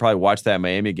up, they probably watched that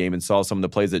Miami game and saw some of the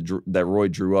plays that Roy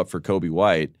drew up for Kobe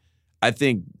White. I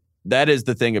think that is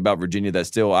the thing about Virginia that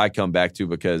still I come back to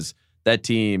because that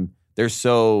team, they're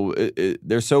so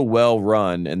well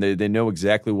run and they know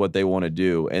exactly what they want to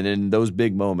do. And in those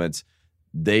big moments,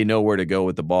 they know where to go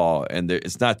with the ball, and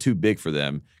it's not too big for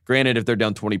them. Granted, if they're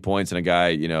down 20 points and a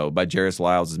guy, by Jairus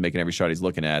Lyles is making every shot he's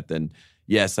looking at, then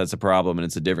yes, that's a problem, and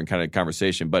it's a different kind of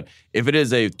conversation. But if it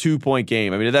is a 2-point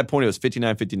game, I mean, at that point, it was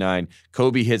 59-59.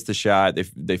 Kobe hits the shot.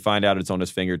 They find out it's on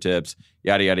his fingertips,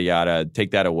 yada, yada, yada,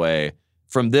 take that away.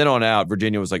 From then on out,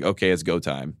 Virginia was like, okay, it's go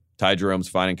time. Ty Jerome's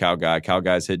finding Kyle Guy. Kyle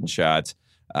Guy's hitting shots.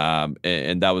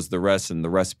 And that was the rest and the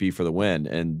recipe for the win.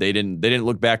 And they didn't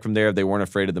look back from there. They weren't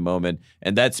afraid of the moment.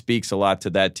 And that speaks a lot to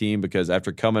that team because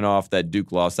after coming off that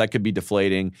Duke loss, that could be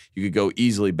deflating. You could go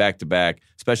easily back to back,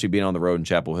 especially being on the road in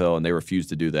Chapel Hill, and they refused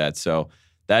to do that. So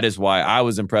that is why I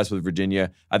was impressed with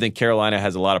Virginia. I think Carolina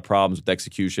has a lot of problems with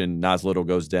execution. Nas Little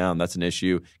goes down. That's an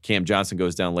issue. Cam Johnson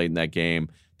goes down late in that game.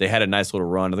 They had a nice little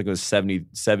run. I think it was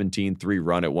 17-3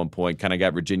 run at one point. Kind of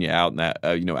got Virginia out in that,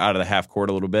 out of the half court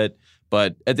a little bit.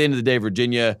 But at the end of the day,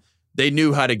 Virginia, they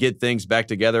knew how to get things back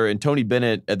together. And Tony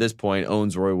Bennett, at this point,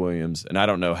 owns Roy Williams. And I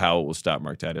don't know how it will stop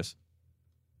Mark Titus.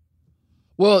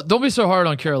 Well, don't be so hard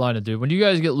on Carolina, dude. When you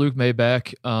guys get Luke May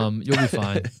back, you'll be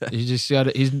fine.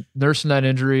 He's nursing that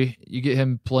injury. You get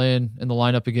him playing in the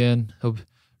lineup again.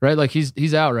 Right? Like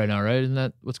he's out right now, right? Isn't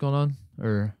that what's going on?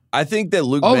 Or I think that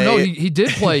Luke May... Oh, no, he did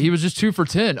play. He was just 2 for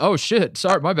 10. Oh, shit.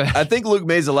 Sorry, my bad. I think Luke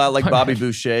May's a lot like Bobby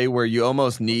Boucher, where you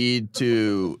almost need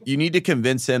to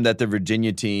convince him that the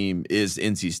Virginia team is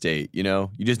NC State, You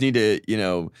just need to,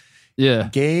 yeah.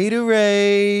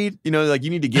 Gatorade. You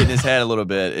need to get in his head a little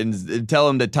bit and tell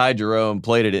him that Ty Jerome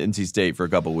played at NC State for a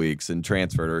couple weeks and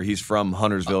transferred, or he's from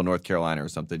Huntersville, North Carolina or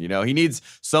something. He needs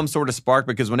some sort of spark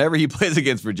because whenever he plays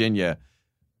against Virginia,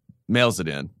 mails it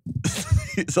in.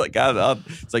 He's like,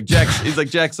 it's like Jack. He's like,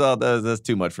 Jack's all that's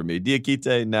too much for me.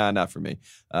 Diakite, nah, not for me.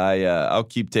 I'll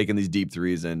keep taking these deep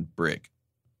threes and brick.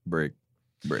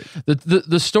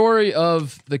 The story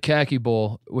of the Khaki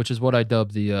Bowl, which is what I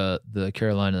dubbed the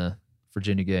Carolina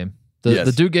Virginia game.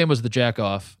 The Duke game was the jack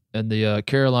off, and the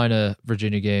Carolina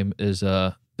Virginia game is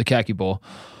the Khaki Bowl.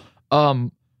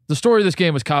 The story of this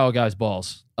game was Kyle Guy's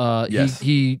balls.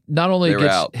 He not only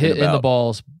gets hit in the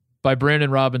balls by Brandon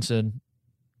Robinson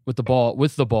with the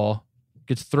ball,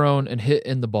 gets thrown and hit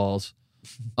in the balls.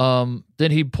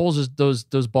 Then he pulls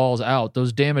those balls out,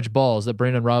 those damaged balls that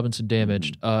Brandon Robinson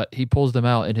damaged. He pulls them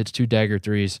out and hits 2 dagger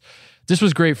threes. This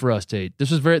was great for us, Tate.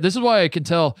 This is why I can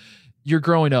tell you're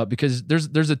growing up, because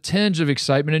there's a tinge of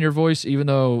excitement in your voice, even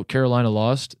though Carolina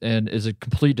lost and is a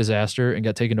complete disaster and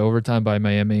got taken to overtime by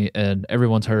Miami, and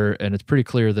everyone's hurt, and it's pretty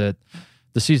clear that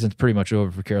the season's pretty much over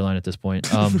for Carolina at this point.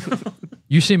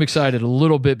 You seem excited a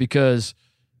little bit because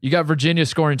you got Virginia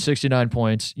scoring 69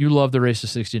 points. You love the race to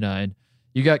 69.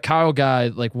 You got Kyle Guy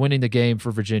like winning the game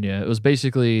for Virginia. It was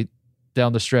basically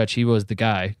down the stretch, he was the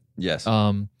guy. Yes.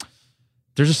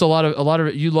 There's just a lot of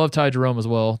it. You love Ty Jerome as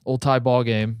well. Old Ty ball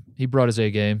game. He brought his A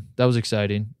game. That was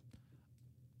exciting.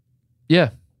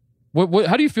 Yeah. What?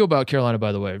 How do you feel about Carolina,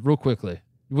 by the way, real quickly?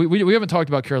 We haven't talked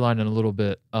about Carolina in a little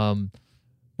bit.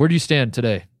 Where do you stand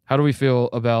today? How do we feel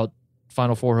about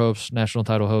Final Four hopes, national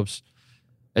title hopes,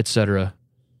 etc.?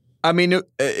 I mean,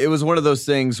 it was one of those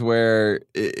things where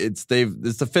it's the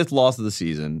 5th loss of the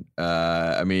season.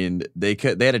 I mean, they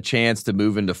had a chance to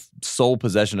move into sole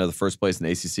possession of the first place in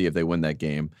the ACC if they win that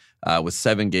game with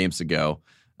 7 games to go.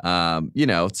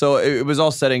 So it was all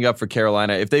setting up for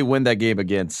Carolina. If they win that game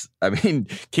against, I mean,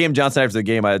 Cam Johnson after the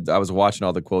game, I was watching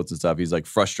all the quotes and stuff. He's like,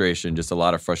 frustration, just a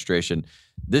lot of frustration.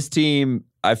 This team,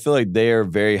 I feel like they are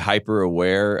very hyper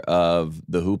aware of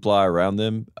the hoopla around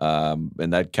them.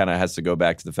 And that kind of has to go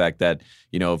back to the fact that,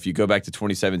 if you go back to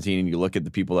 2017 and you look at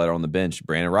the people that are on the bench,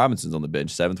 Brandon Robinson's on the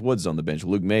bench, Seventh Woods is on the bench,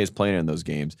 Luke May is playing in those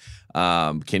games.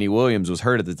 Kenny Williams was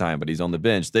hurt at the time, but he's on the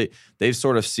bench. They've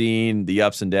sort of seen the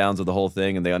ups and downs of the whole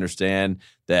thing, and they understand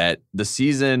that the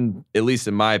season, at least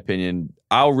in my opinion,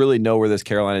 I'll really know where this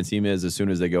Carolina team is as soon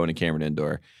as they go into Cameron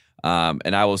Indoor.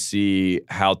 And I will see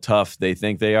how tough they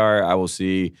think they are. I will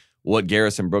see what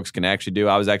Garrison Brooks can actually do.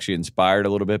 I was actually inspired a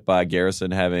little bit by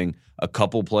Garrison having a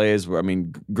couple plays where, I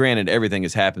mean, granted, everything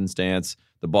is happenstance.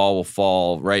 The ball will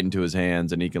fall right into his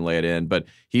hands and he can lay it in. But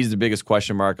he's the biggest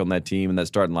question mark on that team and that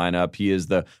starting lineup. He is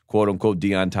the quote-unquote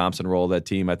Deion Thompson role of that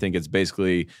team. I think it's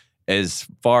basically as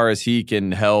far as he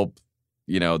can help,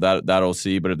 that'll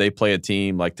see. But if they play a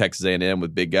team like Texas A&M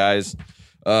with big guys,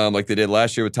 like they did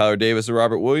last year with Tyler Davis and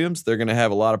Robert Williams, they're going to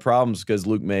have a lot of problems because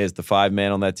Luke May is the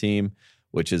 5-man on that team,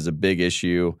 which is a big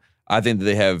issue. I think that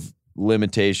they have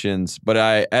limitations, but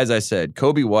as I said,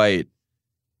 Kobe White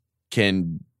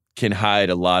can hide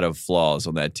a lot of flaws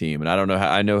on that team, and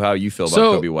I know how you feel about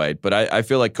Kobe White, but I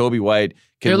feel like Kobe White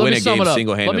can win a game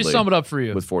single-handedly. Let me sum it up for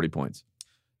you with 40 points.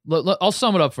 I'll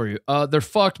sum it up for you. They're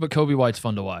fucked, but Kobe White's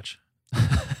fun to watch.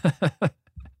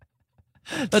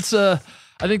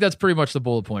 I think that's pretty much the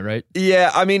bullet point, right?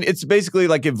 Yeah, I mean, it's basically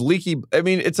like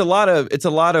it's a lot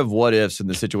of what ifs in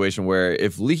the situation where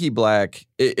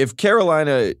if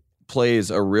Carolina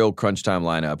plays a real crunch time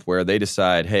lineup where they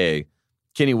decide, hey,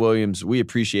 Kenny Williams, we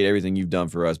appreciate everything you've done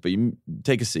for us, but you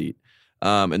take a seat.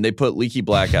 And they put Leaky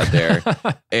Black out there,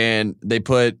 and they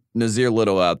put Nazir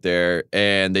Little out there,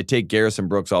 and they take Garrison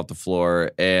Brooks off the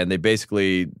floor, and they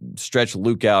basically stretch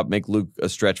Luke out, make Luke a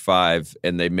stretch 5,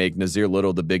 and they make Nazir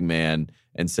Little the big man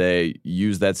and say,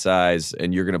 use that size,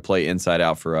 and you're going to play inside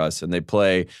out for us. And they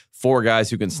play 4 guys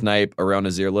who can snipe around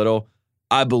Nazir Little.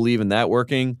 I believe in that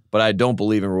working, but I don't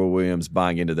believe in Roy Williams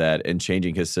buying into that and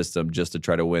changing his system just to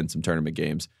try to win some tournament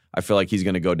games. I feel like he's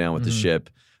going to go down with the ship.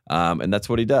 And that's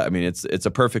what he does. I mean, it's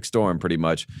a perfect storm pretty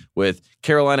much. With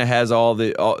Carolina has all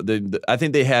the I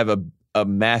think they have a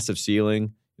massive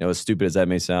ceiling. As stupid as that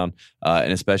may sound,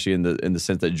 and especially in the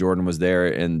sense that Jordan was there,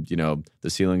 and the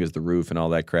ceiling is the roof and all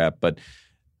that crap. But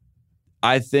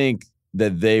I think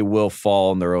that they will fall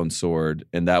on their own sword,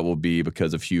 and that will be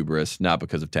because of hubris, not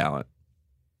because of talent.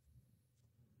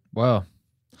 Wow.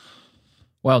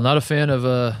 Not a fan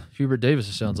of Hubert Davis,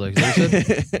 it sounds like. Is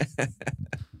that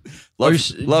what you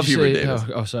said? Love Hubert Davis.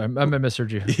 Oh, sorry. I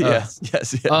misheard you. Yes.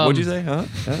 What'd you say? Huh?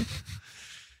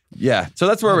 Yeah. So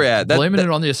that's where we're at. Blaming it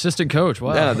on the assistant coach.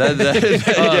 Wow.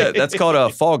 Yeah, that's called a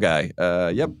fall guy.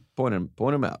 Yep. Point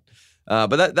him out.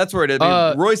 But that's where it is.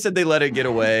 I mean, Roy said they let it get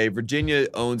away. Virginia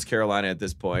owns Carolina at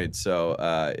this point. So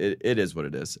it is what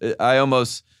it is. It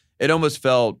almost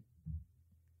felt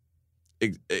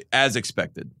as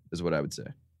expected is what I would say.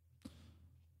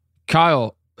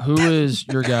 Kyle, who is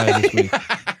your guy this week?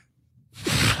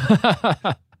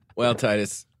 Well,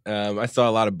 Titus, I saw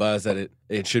a lot of buzz that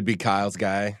it should be Kyle's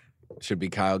guy. Should be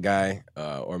Kyle guy,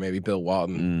 or maybe Bill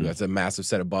Walton, who has a massive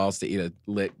set of balls to eat a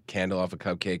lit candle off a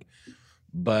cupcake.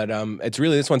 But it's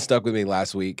really, this one stuck with me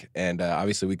last week, and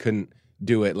obviously we couldn't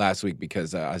do it last week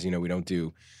because, as you know, we don't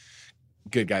do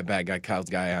good guy, bad guy, Kyle's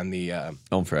guy on the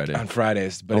on Friday on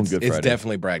Fridays, but it's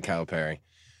definitely Brad Calipari.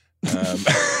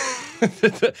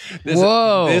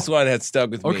 This one has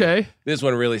stuck with me. Okay, this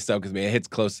one really stuck with me. It hits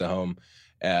close to home,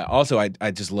 Also,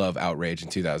 I just love Outrage in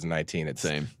 2019. It's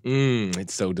Same.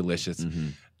 It's so delicious.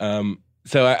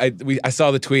 So I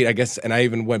saw the tweet, I guess, and I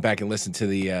even went back and listened to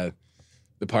the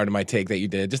part of my take that you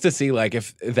did just to see like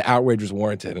if the outrage was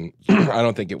warranted, and I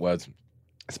don't think it was,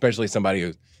 especially somebody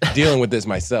who's dealing with this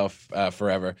myself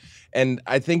forever. And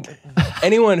I think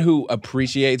anyone who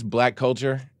appreciates black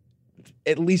culture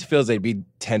at least feels they'd be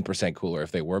 10% cooler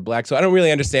if they were black. So I don't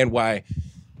really understand why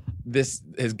this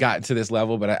has gotten to this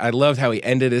level, but I loved how he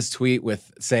ended his tweet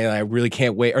with saying, I really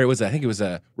can't wait. Or I think it was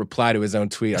a reply to his own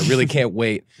tweet. I really can't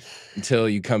wait until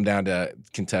you come down to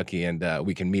Kentucky and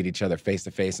we can meet each other face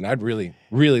to face. And I'd really,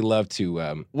 really love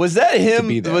to. Was that him?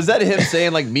 be there. Was that him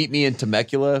saying like, meet me in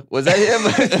Temecula? Was that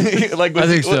him? Like, was, I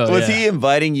think so, was yeah. he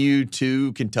inviting you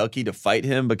to Kentucky to fight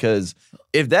him? Because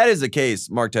if that is the case,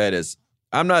 Mark Titus,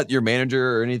 I'm not your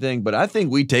manager or anything, but I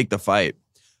think we take the fight.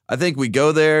 I think we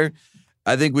go there.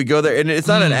 And it's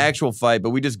not an actual fight,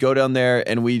 but we just go down there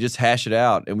and we just hash it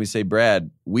out, and we say,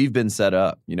 Brad, we've been set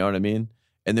up. You know what I mean?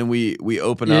 And then we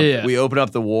open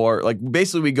up the war. Like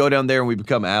basically, we go down there and we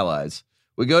become allies.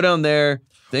 We go down there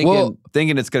thinking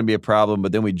it's going to be a problem,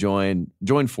 but then we join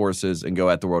forces and go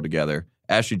at the world together.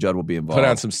 Ashley Judd will be involved. Put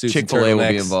on some suits. Chick-fil-A will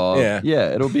be involved.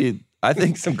 Yeah, it'll be. I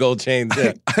think some gold chains.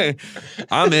 Yeah.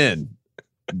 I'm in.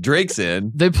 Drake's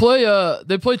in. They play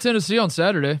Tennessee on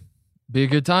Saturday. Be a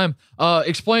good time.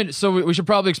 Explain. So we should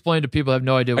probably explain to people who have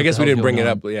no idea. I guess we didn't bring it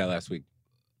up. Yeah, last week.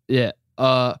 Yeah.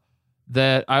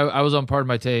 That I was on Part of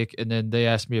My Take, and then they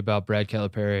asked me about Brad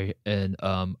Calipari, and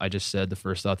I just said the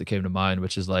first thought that came to mind,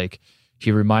 which is like,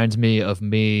 he reminds me of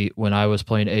me when I was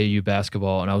playing AAU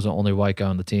basketball and I was the only white guy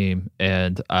on the team,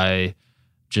 and I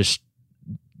just,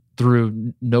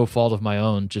 through no fault of my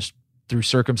own, just through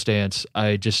circumstance,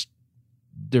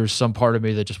 there was some part of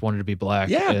me that just wanted to be black.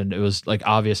 Yeah. And it was like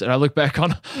obvious. And I look back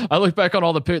on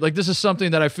all the like, this is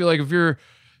something that I feel like if you're,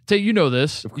 you know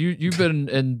this, you've been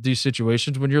in these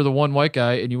situations when you're the one white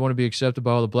guy and you want to be accepted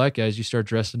by all the black guys, you start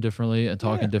dressing differently and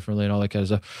talking differently and all that kind of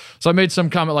stuff. So I made some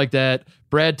comment like that.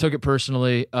 Brad took it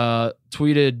personally,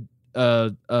 tweeted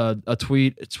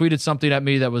something at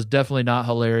me that was definitely not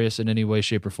hilarious in any way,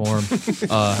 shape, or form.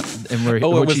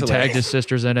 And which he tagged his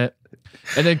sisters in it.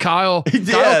 And then Kyle called me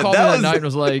that night and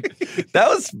was like, that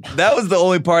was the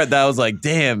only part that I was like,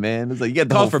 damn, man. It's like, you got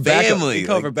the whole family.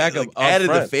 Call for backup. Added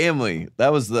the family.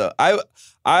 That was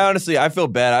I honestly, I feel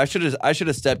bad. I should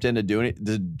have stepped in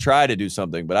to try to do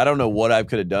something, but I don't know what I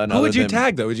could have done. Who would you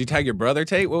tag though? Would you tag your brother,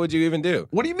 Tate? What would you even do?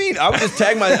 What do you mean? I would just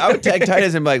tag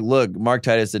Titus and be like, look, Mark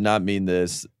Titus did not mean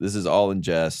this. This is all in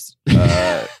jest.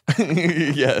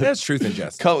 Yeah, that's truth in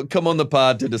jest. Come on the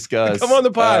pod to discuss. Come on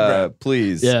the pod, bro.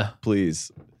 Please. Yeah,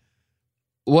 please.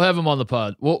 We'll have him on the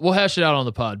pod. We'll hash it out on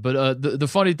the pod. But the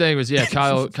funny thing was,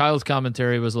 Kyle's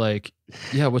commentary was like,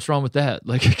 yeah, what's wrong with that?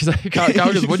 Like, because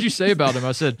Kyle goes, what'd you say about him?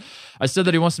 I said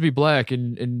that he wants to be black,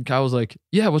 and Kyle was like,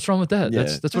 yeah, what's wrong with that? Yeah.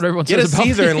 That's what everyone says about me.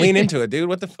 Get a Caesar and lean into it, dude.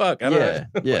 What the fuck? I don't know.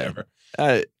 Yeah.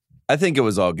 Whatever. I think it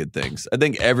was all good things. I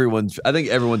think everyone's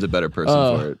a better person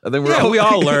for it. I think we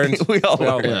all learned. we all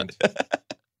learned.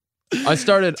 I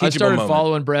started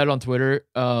following Brad on Twitter,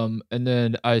 and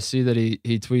then I see that he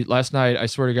tweeted last night. I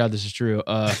swear to God, this is true.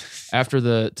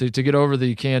 After to get over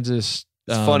the Kansas,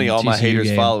 it's funny. All my TCU haters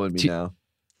game. Following me now.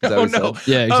 Oh no!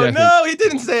 Yeah, exactly. Oh no, he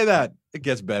didn't say that. It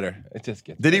gets better. It just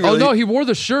gets. Did he really? Oh no, he wore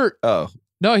the shirt. Oh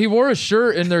no, he wore a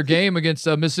shirt in their game against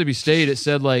Mississippi State. It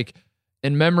said like,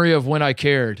 in memory of when I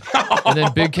cared. And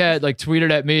then Big Cat like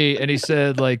tweeted at me and he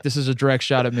said like, this is a direct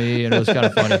shot at me, and it was kind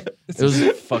of funny. It was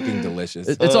fucking delicious.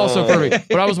 It's also perfect.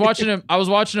 But I was watching him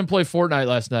play Fortnite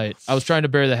last night. I was trying to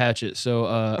bury the hatchet. So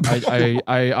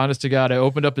I honest to God, I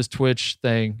opened up his Twitch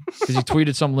thing because he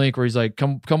tweeted some link where he's like,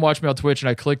 come watch me on Twitch, and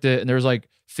I clicked it and there was like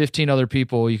 15 other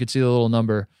people. You could see the little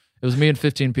number. It was me and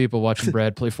 15 people watching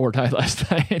Brad play Fortnite last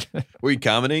night. Were you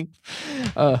commenting?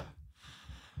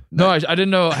 No, I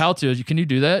didn't know how to. Can you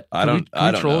do that? I don't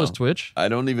control know. his Twitch. I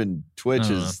don't even Twitch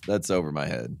that's over my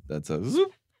head. That's a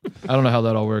zoop. I don't know how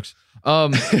that all works. All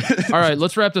right,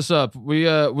 let's wrap this up.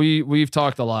 We've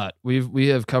talked a lot. We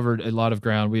have covered a lot of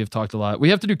ground. We have talked a lot. We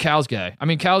have to do Cal's guy. I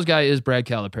mean, Cal's guy is Brad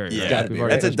Calipari. Yeah, right?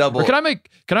 that's a double. Or can I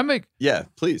make? Yeah,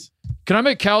 please. Can I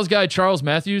make Cal's guy Charles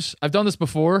Matthews? I've done this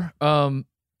before.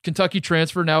 Kentucky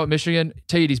transfer, now at Michigan.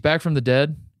 Tate, he's back from the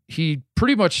dead. He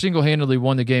pretty much single-handedly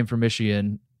won the game for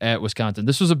Michigan at Wisconsin.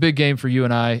 This was a big game for you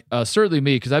and I, certainly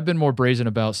me, because I've been more brazen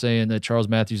about saying that Charles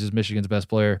Matthews is Michigan's best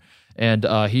player, and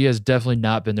he has definitely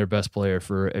not been their best player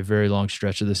for a very long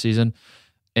stretch of the season.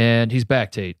 And he's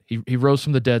back, Tate. He rose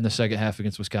from the dead in the second half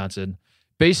against Wisconsin.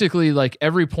 Basically, like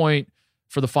every point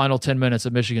for the final 10 minutes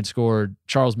that Michigan scored,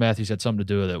 Charles Matthews had something to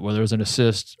do with it, whether it was an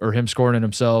assist or him scoring it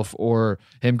himself or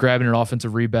him grabbing an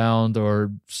offensive rebound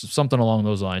or something along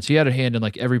those lines. He had a hand in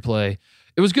like every play.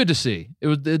 It was good to see. It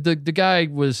was the guy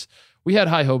was. We had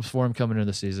high hopes for him coming into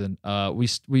the season.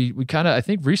 We kind of, I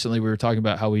think recently we were talking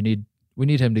about how we need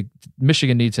him to.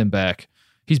 Michigan needs him back.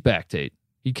 He's back, Tate.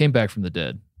 He came back from the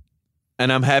dead.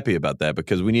 And I'm happy about that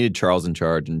because we needed Charles in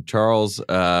charge. And Charles,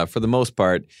 for the most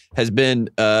part, has been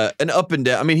an up and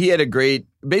down. I mean, he had a great,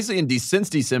 basically since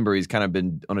December, he's kind of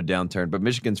been on a downturn, but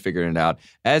Michigan's figuring it out.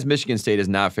 As Michigan State is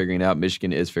not figuring it out,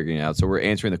 Michigan is figuring it out. So we're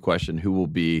answering the question, who will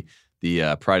be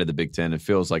the pride of the Big Ten? It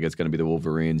feels like it's going to be the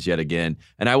Wolverines yet again.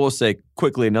 And I will say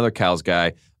quickly, another Cal's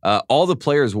guy, all the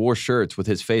players wore shirts with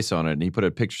his face on it, and he put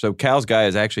a picture. So Cal's guy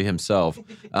is actually himself,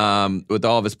 with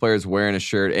all of his players wearing a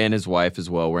shirt and his wife as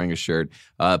well wearing a shirt.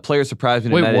 Players surprised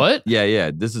me tonight. Wait, what?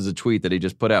 Yeah. This is a tweet that he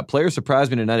just put out. Players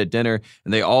surprised me tonight at dinner,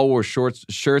 and they all wore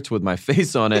shirts with my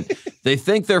face on it. They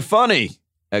think they're funny! !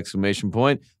 I've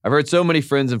heard so many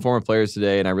friends and former players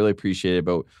today, and I really appreciate it.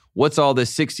 But what's all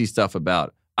this 60 stuff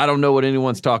about? I don't know what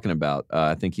anyone's talking about.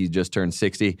 I think he just turned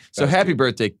 60. So happy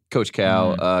birthday, Coach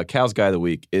Cal. Cal's guy of the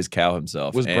week is Cal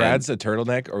himself. Was Brad's a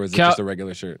turtleneck or was it just a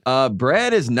regular shirt?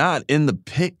 Brad is not in the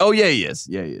pic. Oh, yeah, he is.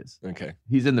 Yeah, he is. Okay.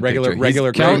 He's in the regular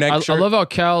picture. crew neck shirt? I love how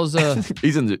Cal's...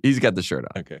 he's got the shirt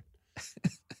on. Okay.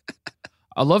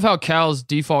 I love how Cal's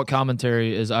default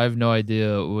commentary is, I have no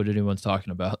idea what anyone's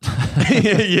talking about.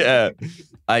 Yeah.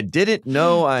 I didn't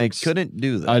know I couldn't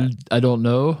do that. I don't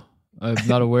know. I'm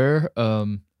not aware.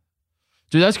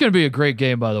 Dude, that's going to be a great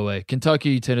game, by the way.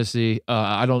 Kentucky, Tennessee.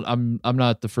 I'm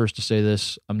not the first to say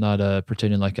this. I'm not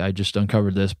pretending like I just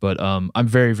uncovered this, but I'm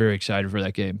very, very excited for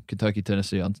that game. Kentucky,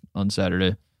 Tennessee on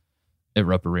Saturday at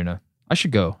Rupp Arena. I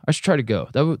should go. I should try to go.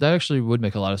 That actually would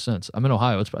make a lot of sense. I'm in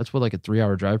Ohio. It's what, like a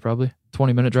 3-hour drive, probably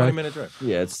 20-minute drive. 20-minute drive.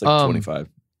 Yeah, it's like 25.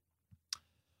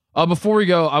 Before we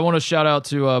go, I want to shout out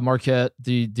to Marquette.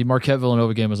 The Marquette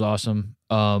Villanova game was awesome.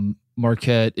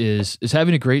 Marquette is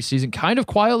having a great season, kind of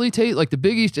quietly, Tate. Like the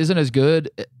Big East isn't as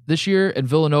good this year, and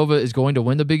Villanova is going to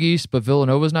win the Big East, but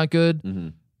Villanova's not good. Mm-hmm.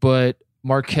 But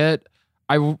Marquette,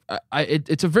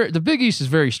 the Big East is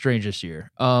very strange this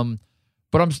year.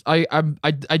 But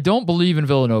I don't believe in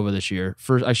Villanova this year.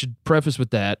 First, I should preface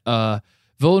with that.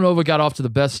 Villanova got off to the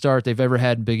best start they've ever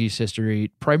had in Big East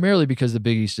history, primarily because the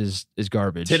Big East is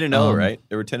garbage. 10-0, right?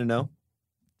 They were 10-0.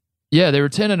 Yeah, they were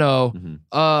 10-0.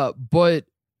 Mm-hmm. But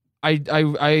I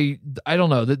don't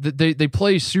know. They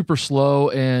play super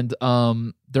slow, and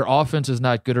their offense is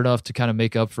not good enough to kind of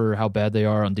make up for how bad they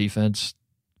are on defense.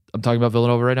 I'm talking about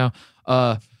Villanova right now.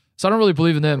 So I don't really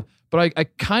believe in them, but I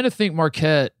kind of think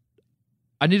Marquette.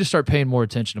 I need to start paying more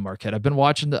attention to Marquette. I've been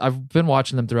watching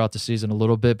them throughout the season a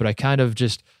little bit, but I kind of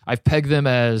I've pegged them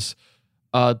as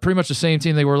pretty much the same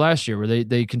team they were last year, where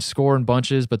they can score in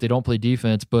bunches, but they don't play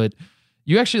defense. But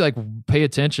you actually like pay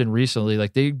attention recently,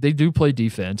 like they do play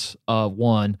defense.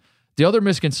 One, the other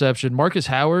misconception, Marcus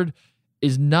Howard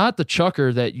is not the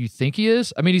chucker that you think he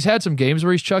is. I mean, he's had some games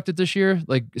where he's chucked it this year,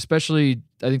 like especially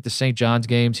I think the St. John's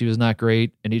games, he was not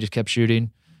great and he just kept shooting.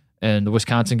 And the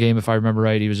Wisconsin game, if I remember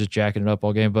right, he was just jacking it up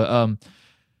all game. But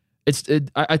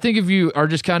I think if you are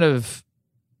just kind of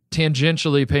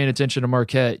tangentially paying attention to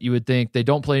Marquette, you would think they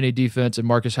don't play any defense and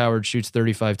Marcus Howard shoots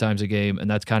 35 times a game, and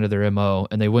that's kind of their MO.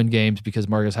 And they win games because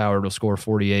Marcus Howard will score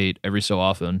 48 every so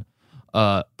often.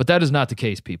 But that is not the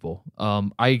case, people.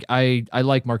 I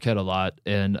like Marquette a lot,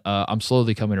 and I'm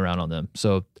slowly coming around on them.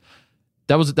 So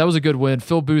that was a good win.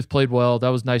 Phil Booth played well. That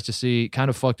was nice to see.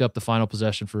 Kind of fucked up the final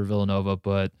possession for Villanova,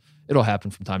 but it'll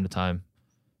happen from time to time.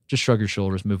 Just shrug your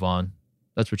shoulders, move on.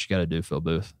 That's what you got to do, Phil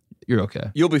Booth. You're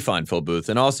okay. You'll be fine, Phil Booth.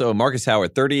 And also, Marcus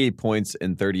Howard, 38 points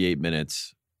in 38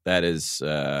 minutes. That is,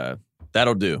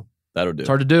 that'll do. That'll do. It's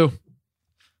hard to do.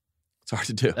 It's hard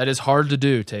to do. That is hard to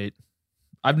do, Tate.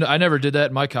 I never did that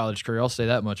in my college career. I'll say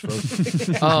that much,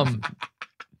 folks.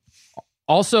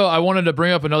 Also, I wanted to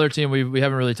bring up another team we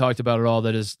haven't really talked about at all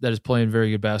that is playing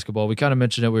very good basketball. We kind of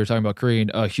mentioned it. We were talking about Crean.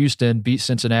 Houston beat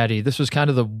Cincinnati. This was kind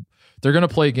of they're going to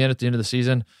play again at the end of the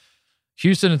season.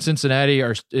 Houston and Cincinnati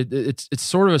it's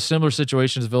sort of a similar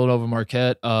situation as Villanova and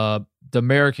Marquette. The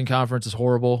American Conference is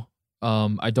horrible.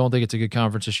 I don't think it's a good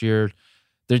conference this year.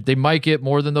 They might get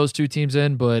more than those two teams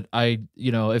in, but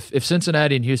if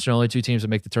Cincinnati and Houston are only two teams that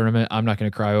make the tournament, I'm not going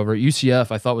to cry over it.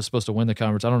 UCF, I thought was supposed to win the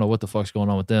conference. I don't know what the fuck's going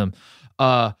on with them.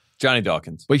 Johnny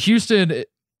Dawkins. But Houston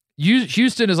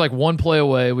is like one play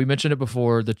away. We mentioned it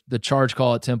before. The charge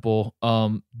call at Temple.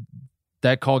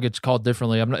 That call gets called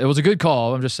differently. It was a good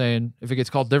call. I'm just saying, if it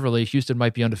gets called differently, Houston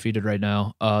might be undefeated right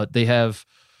now.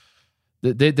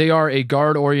 They are a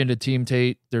guard-oriented team,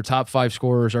 Tate. Their top 5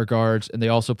 scorers are guards, and they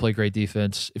also play great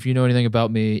defense. If you know anything about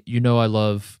me, you know I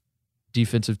love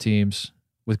defensive teams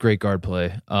with great guard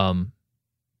play.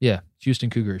 Houston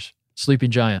Cougars.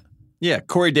 Sleeping giant. Yeah,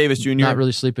 Corey Davis Jr. Not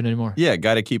really sleeping anymore. Yeah,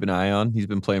 got to keep an eye on. He's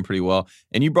been playing pretty well.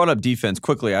 And you brought up defense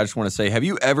quickly. I just want to say, have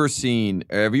you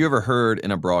ever heard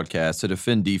in a broadcast to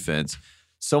defend defense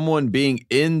someone being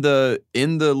in the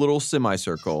little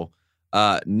semicircle,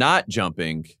 not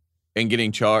jumping and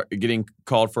getting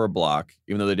called for a block,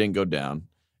 even though they didn't go down,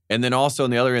 and then also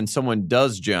on the other end, someone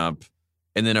does jump,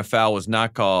 and then a foul was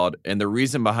not called, and the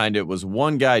reason behind it was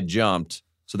one guy jumped,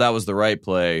 so that was the right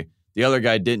play. The other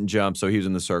guy didn't jump, so he was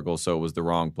in the circle, so it was the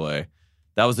wrong play.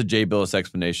 That was the Jay Billis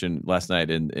explanation last night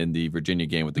in the Virginia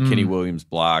game with the Kenny Williams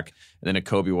block, and then a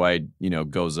Kobe White,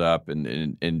 goes up,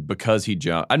 and because he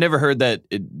jumped. I never heard that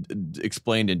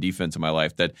explained in defense in my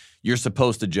life, that you're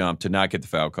supposed to jump to not get the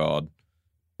foul called,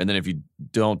 and then if you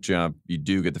don't jump, you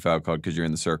do get the foul called because you're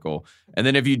in the circle. And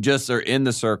then if you just are in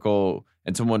the circle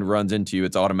and someone runs into you,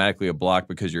 it's automatically a block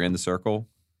because you're in the circle.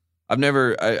 I've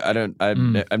never in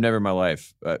my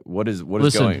life. What is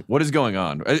going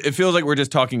on? It feels like we're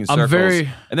just talking in circles.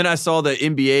 And then I saw the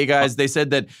NBA guys. They said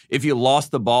that if you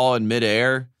lost the ball in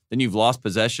midair, then you've lost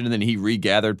possession, and then he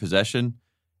regathered possession.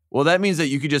 Well, that means that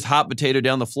you could just hot potato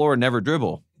down the floor and never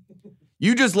dribble.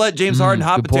 You just let James Harden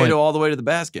hot potato all the way to the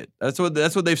basket. That's what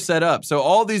they've set up. So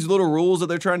all these little rules that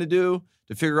they're trying to do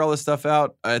to figure all this stuff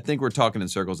out, I think we're talking in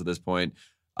circles at this point.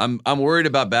 I'm worried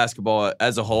about basketball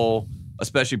as a whole,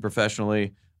 especially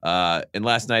professionally. And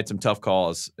last night, some tough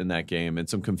calls in that game and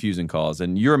some confusing calls.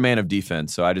 And you're a man of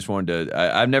defense, so I just wanted to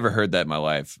I've never heard that in my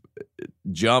life.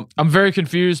 Jump. I'm very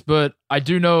confused, but I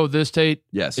do know this, Tate.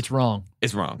 Yes. It's wrong.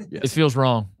 It's wrong. Yes. It feels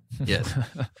wrong. Yes.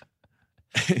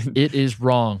 It is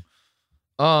wrong.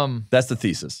 That's the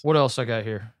thesis. What else I got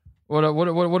here? Who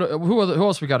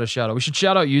else we got to shout out? We should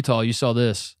shout out Utah. You saw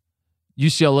this.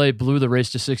 UCLA blew the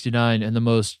race to 69 in the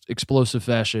most explosive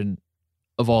fashion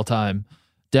of all time.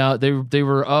 Down, they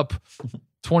were up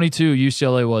 22.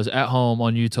 UCLA was at home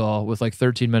on Utah with like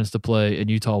 13 minutes to play, and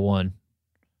Utah won.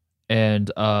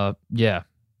 And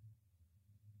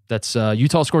that's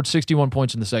Utah scored 61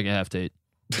 points in the second half. Tate.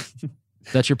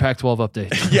 That's your Pac-12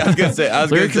 update. Yeah, I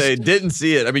was gonna say, didn't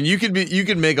see it. I mean, you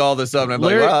can make all this up, and I'm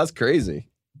like, wow, that's crazy.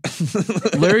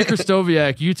 Larry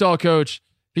Krystkowiak, Utah coach,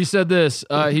 he said this.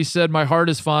 He said, "My heart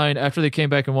is fine." After they came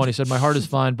back and won, he said, "My heart is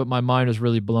fine, but my mind is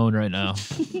really blown right now."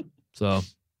 So,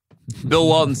 Bill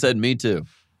Walton said, "Me too."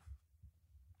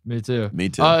 Me too. Me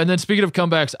too. And then speaking of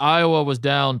comebacks, Iowa was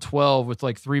down 12 with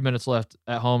like 3 minutes left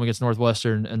at home against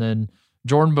Northwestern, and then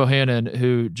Jordan Bohannon,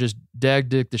 who just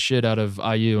dag-dicked the shit out of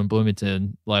IU in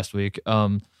Bloomington last week,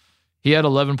 he had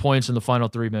 11 points in the final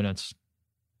 3 minutes,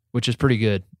 which is pretty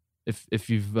good. If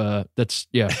you've that's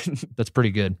pretty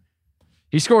good.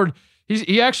 He scored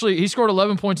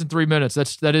 11 points in 3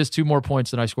 minutes. That is 2 more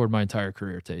points than I scored my entire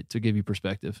career, Tate, to give you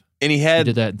perspective. And he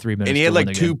did that in 3 minutes. And he had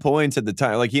like 2 points at the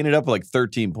time. Like he ended up with like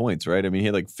 13 points, right? I mean, he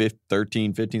had like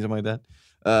 13, 15, something like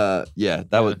that.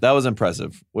 That was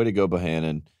impressive. Way to go,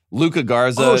 Bohannon. Luka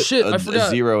Garza, a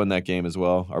 0 in that game as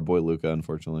well. Our boy Luka,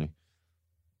 unfortunately.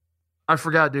 I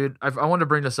forgot, dude. I wanted to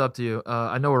bring this up to you.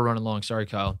 I know we're running long. Sorry,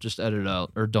 Kyle. Just edit it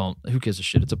out. Or don't. Who gives a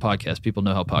shit? It's a podcast. People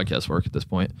know how podcasts work at this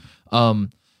point.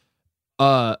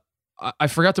 I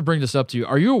forgot to bring this up to you.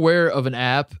 Are you aware of an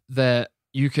app that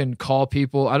you can call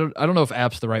people? I don't know if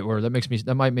app's the right word.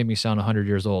 That might make me sound 100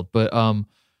 years old. But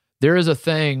there is a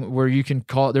thing where you can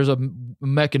call. There's a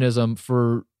mechanism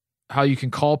for how you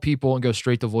can call people and go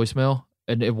straight to voicemail,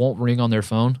 and it won't ring on their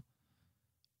phone.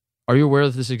 Are you aware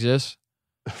that this exists?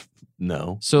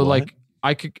 No. So what?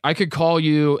 like I could call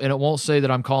you and it won't say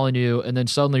that I'm calling you, and then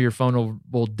suddenly your phone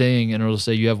will ding and it'll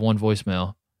say you have one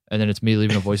voicemail, and then it's me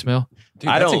leaving a voicemail. Dude,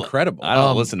 that's incredible. I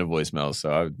don't listen to voicemails,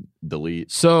 so I would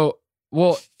delete. So,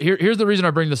 well, here's the reason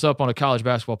I bring this up on a college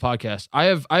basketball podcast. I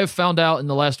have found out in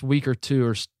the last week or two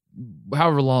or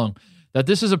however long that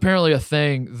this is apparently a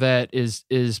thing that is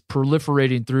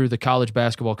proliferating through the college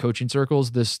basketball coaching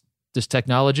circles, this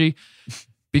technology,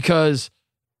 because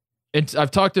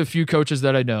I've talked to a few coaches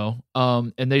that I know,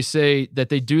 and they say that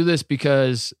they do this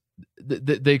because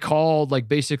they call like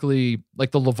basically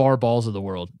like the LeVar Balls of the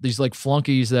world, these like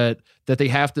flunkies that they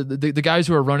have to, the guys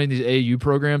who are running these AAU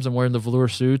programs and wearing the velour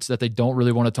suits that they don't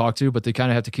really want to talk to, but they kind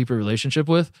of have to keep a relationship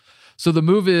with. So the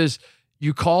move is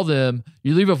you call them,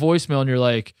 you leave a voicemail, and you're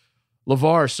like,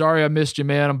 LeVar, sorry I missed you,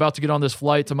 man. I'm about to get on this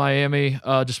flight to Miami.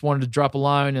 Just wanted to drop a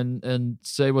line and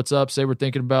say what's up, say we're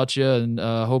thinking about you, and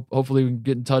hopefully we can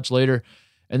get in touch later.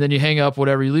 And then you hang up,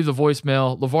 whatever. You leave the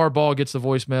voicemail. LeVar Ball gets the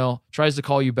voicemail, tries to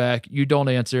call you back. You don't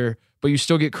answer, but you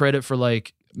still get credit for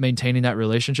like maintaining that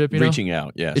relationship. You know, Reaching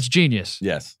out. Yes. it's genius.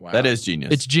 Yes. Wow. That is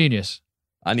genius. It's genius.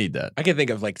 I need that. I can think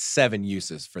of like 7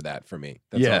 uses for that for me.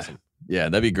 That's Yeah. awesome. Yeah,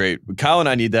 that'd be great. Kyle and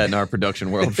I need that in our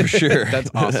production world for sure. That's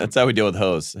awesome. That's how we deal with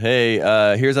hosts. Hey,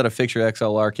 here's how to fix your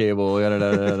XLR cable.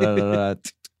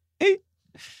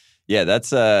 Yeah,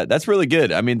 that's really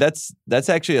good. I mean, that's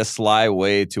actually a sly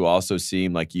way to also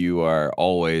seem like you are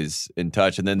always in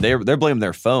touch. And then they're blaming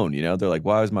their phone. You know, they're like,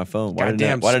 "Why is my phone? Why did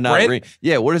it not Sprint? ring?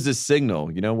 Yeah, what is this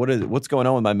signal? You know, what's going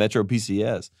on with my Metro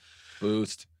PCS?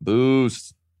 Boost.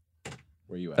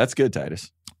 Where you at? That's good, Titus.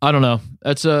 I don't know.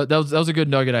 That was a good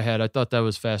nugget I had. I thought that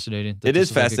was fascinating. That It this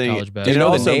is like a fascinating. college And basketball. it you know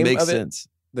the also name makes of it? sense.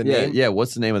 The Yeah, name? yeah.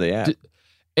 What's the name of the app?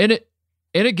 And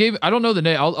it gave. I don't know the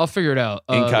name. I'll figure it out.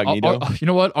 Incognito? You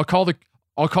know what? I'll call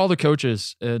the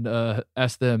coaches and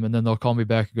ask them, and then they'll call me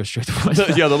back and go straight to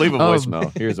voicemail. Yeah, they'll leave a Um,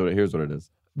 voicemail. Here's what it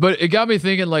is. But it got me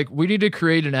thinking. Like, we need to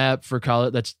create an app for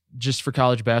college that's just for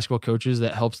college basketball coaches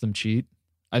that helps them cheat.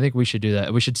 I think we should do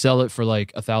that. We should sell it for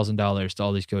like $1,000 to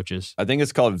all these coaches. I think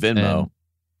it's called Venmo.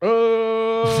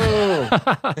 Oh.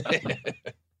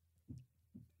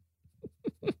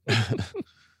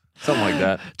 Something like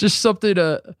that. Just something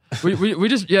to we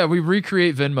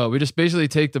recreate Venmo. We just basically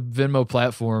take the Venmo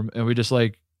platform and we just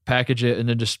like package it and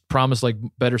then just promise like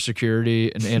better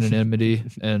security and anonymity,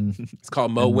 and It's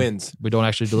called Mo Wins. we don't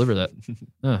actually deliver that.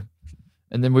 Yeah.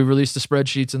 And then we release the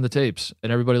spreadsheets and the tapes,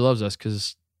 and everybody loves us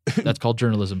because that's called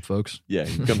journalism, folks. Yeah,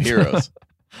 you become heroes.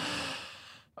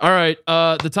 All right,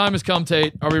 the time has come,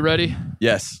 Tate. Are we ready?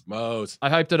 Yes. Mo's. I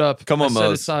hyped it up. Come on, I said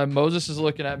Mose. it's time. Moses is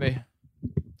looking at me.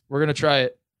 We're gonna try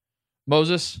it.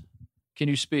 Moses, can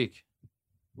you speak?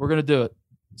 We're gonna do it.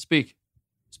 Speak.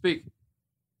 Speak.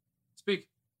 Speak.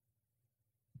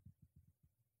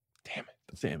 Damn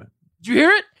it. Damn it. Did you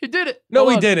hear it? He did it. No,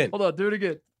 Hold he on. didn't. Hold on. Do it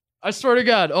again. I swear to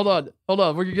God. Hold on. Hold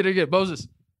on. We're gonna get it again. Moses,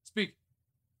 speak.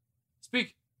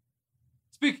 Speak.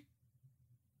 Speak.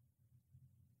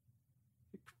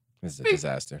 This is a Speak.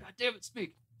 disaster. God damn it.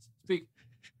 Speak. Speak.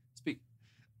 Speak.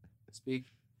 Speak.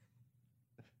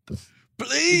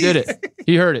 Please. He did it.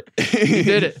 He heard it. He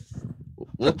did it.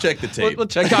 We'll check the tape. We'll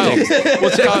check Kyle. the tape.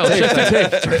 We'll check Kyle, the check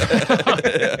tape.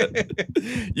 the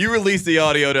tape. You release the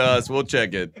audio to us. We'll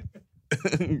check it.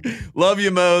 Love you,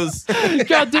 Mose.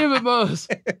 God damn it, Mose.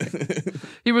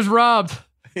 He was robbed.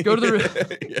 Go to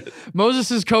the Moses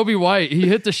is Kobe White. He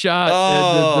hit the shot,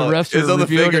 and the refs it's are on the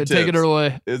reviewing it and taking it fingertips.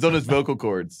 away. It's on his vocal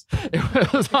cords.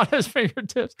 It was on his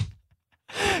fingertips.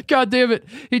 God damn it.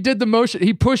 He did the motion.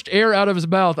 He pushed air out of his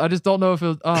mouth. I just don't know if it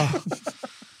was. Oh.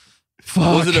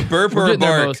 Fuck. Was it a burp We're or a getting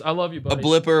there, bark? Mose. I love you, A buddy.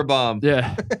 blip or a bomb?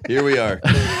 Yeah. Here we are.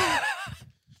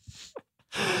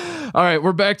 All right,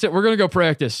 we're going to go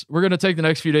practice. We're going to take the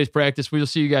next few days practice. We will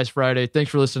see you guys Friday.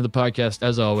 Thanks for listening to the podcast.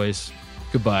 As always,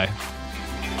 goodbye.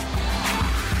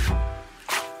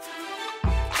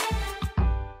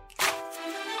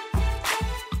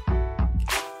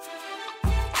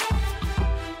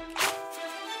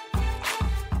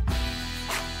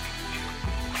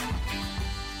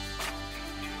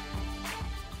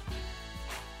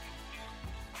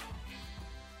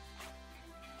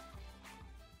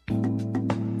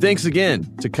 Thanks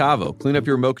again to Cavo. Clean up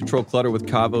your remote control clutter with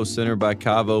Cavo Center by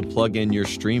Cavo. Plug in your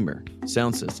streamer,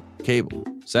 sound system, cable,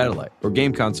 satellite, or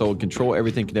game console and control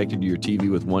everything connected to your TV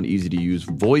with one easy-to-use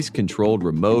voice-controlled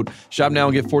remote. Shop now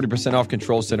and get 40% off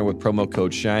Control Center with promo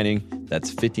code SHINING.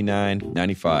 That's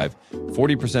 $59.95.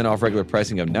 40% off regular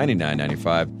pricing of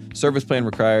 $99.95. Service plan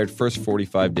required. First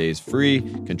 45 days free.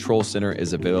 Control Center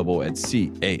is available at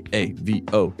CAAVO.com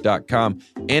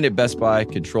and at Best Buy.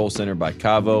 Control Center by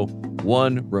Cavo.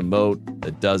 One remote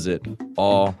that does it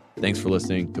all. Thanks for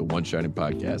listening to One Shining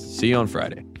Podcast. See you on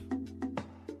Friday.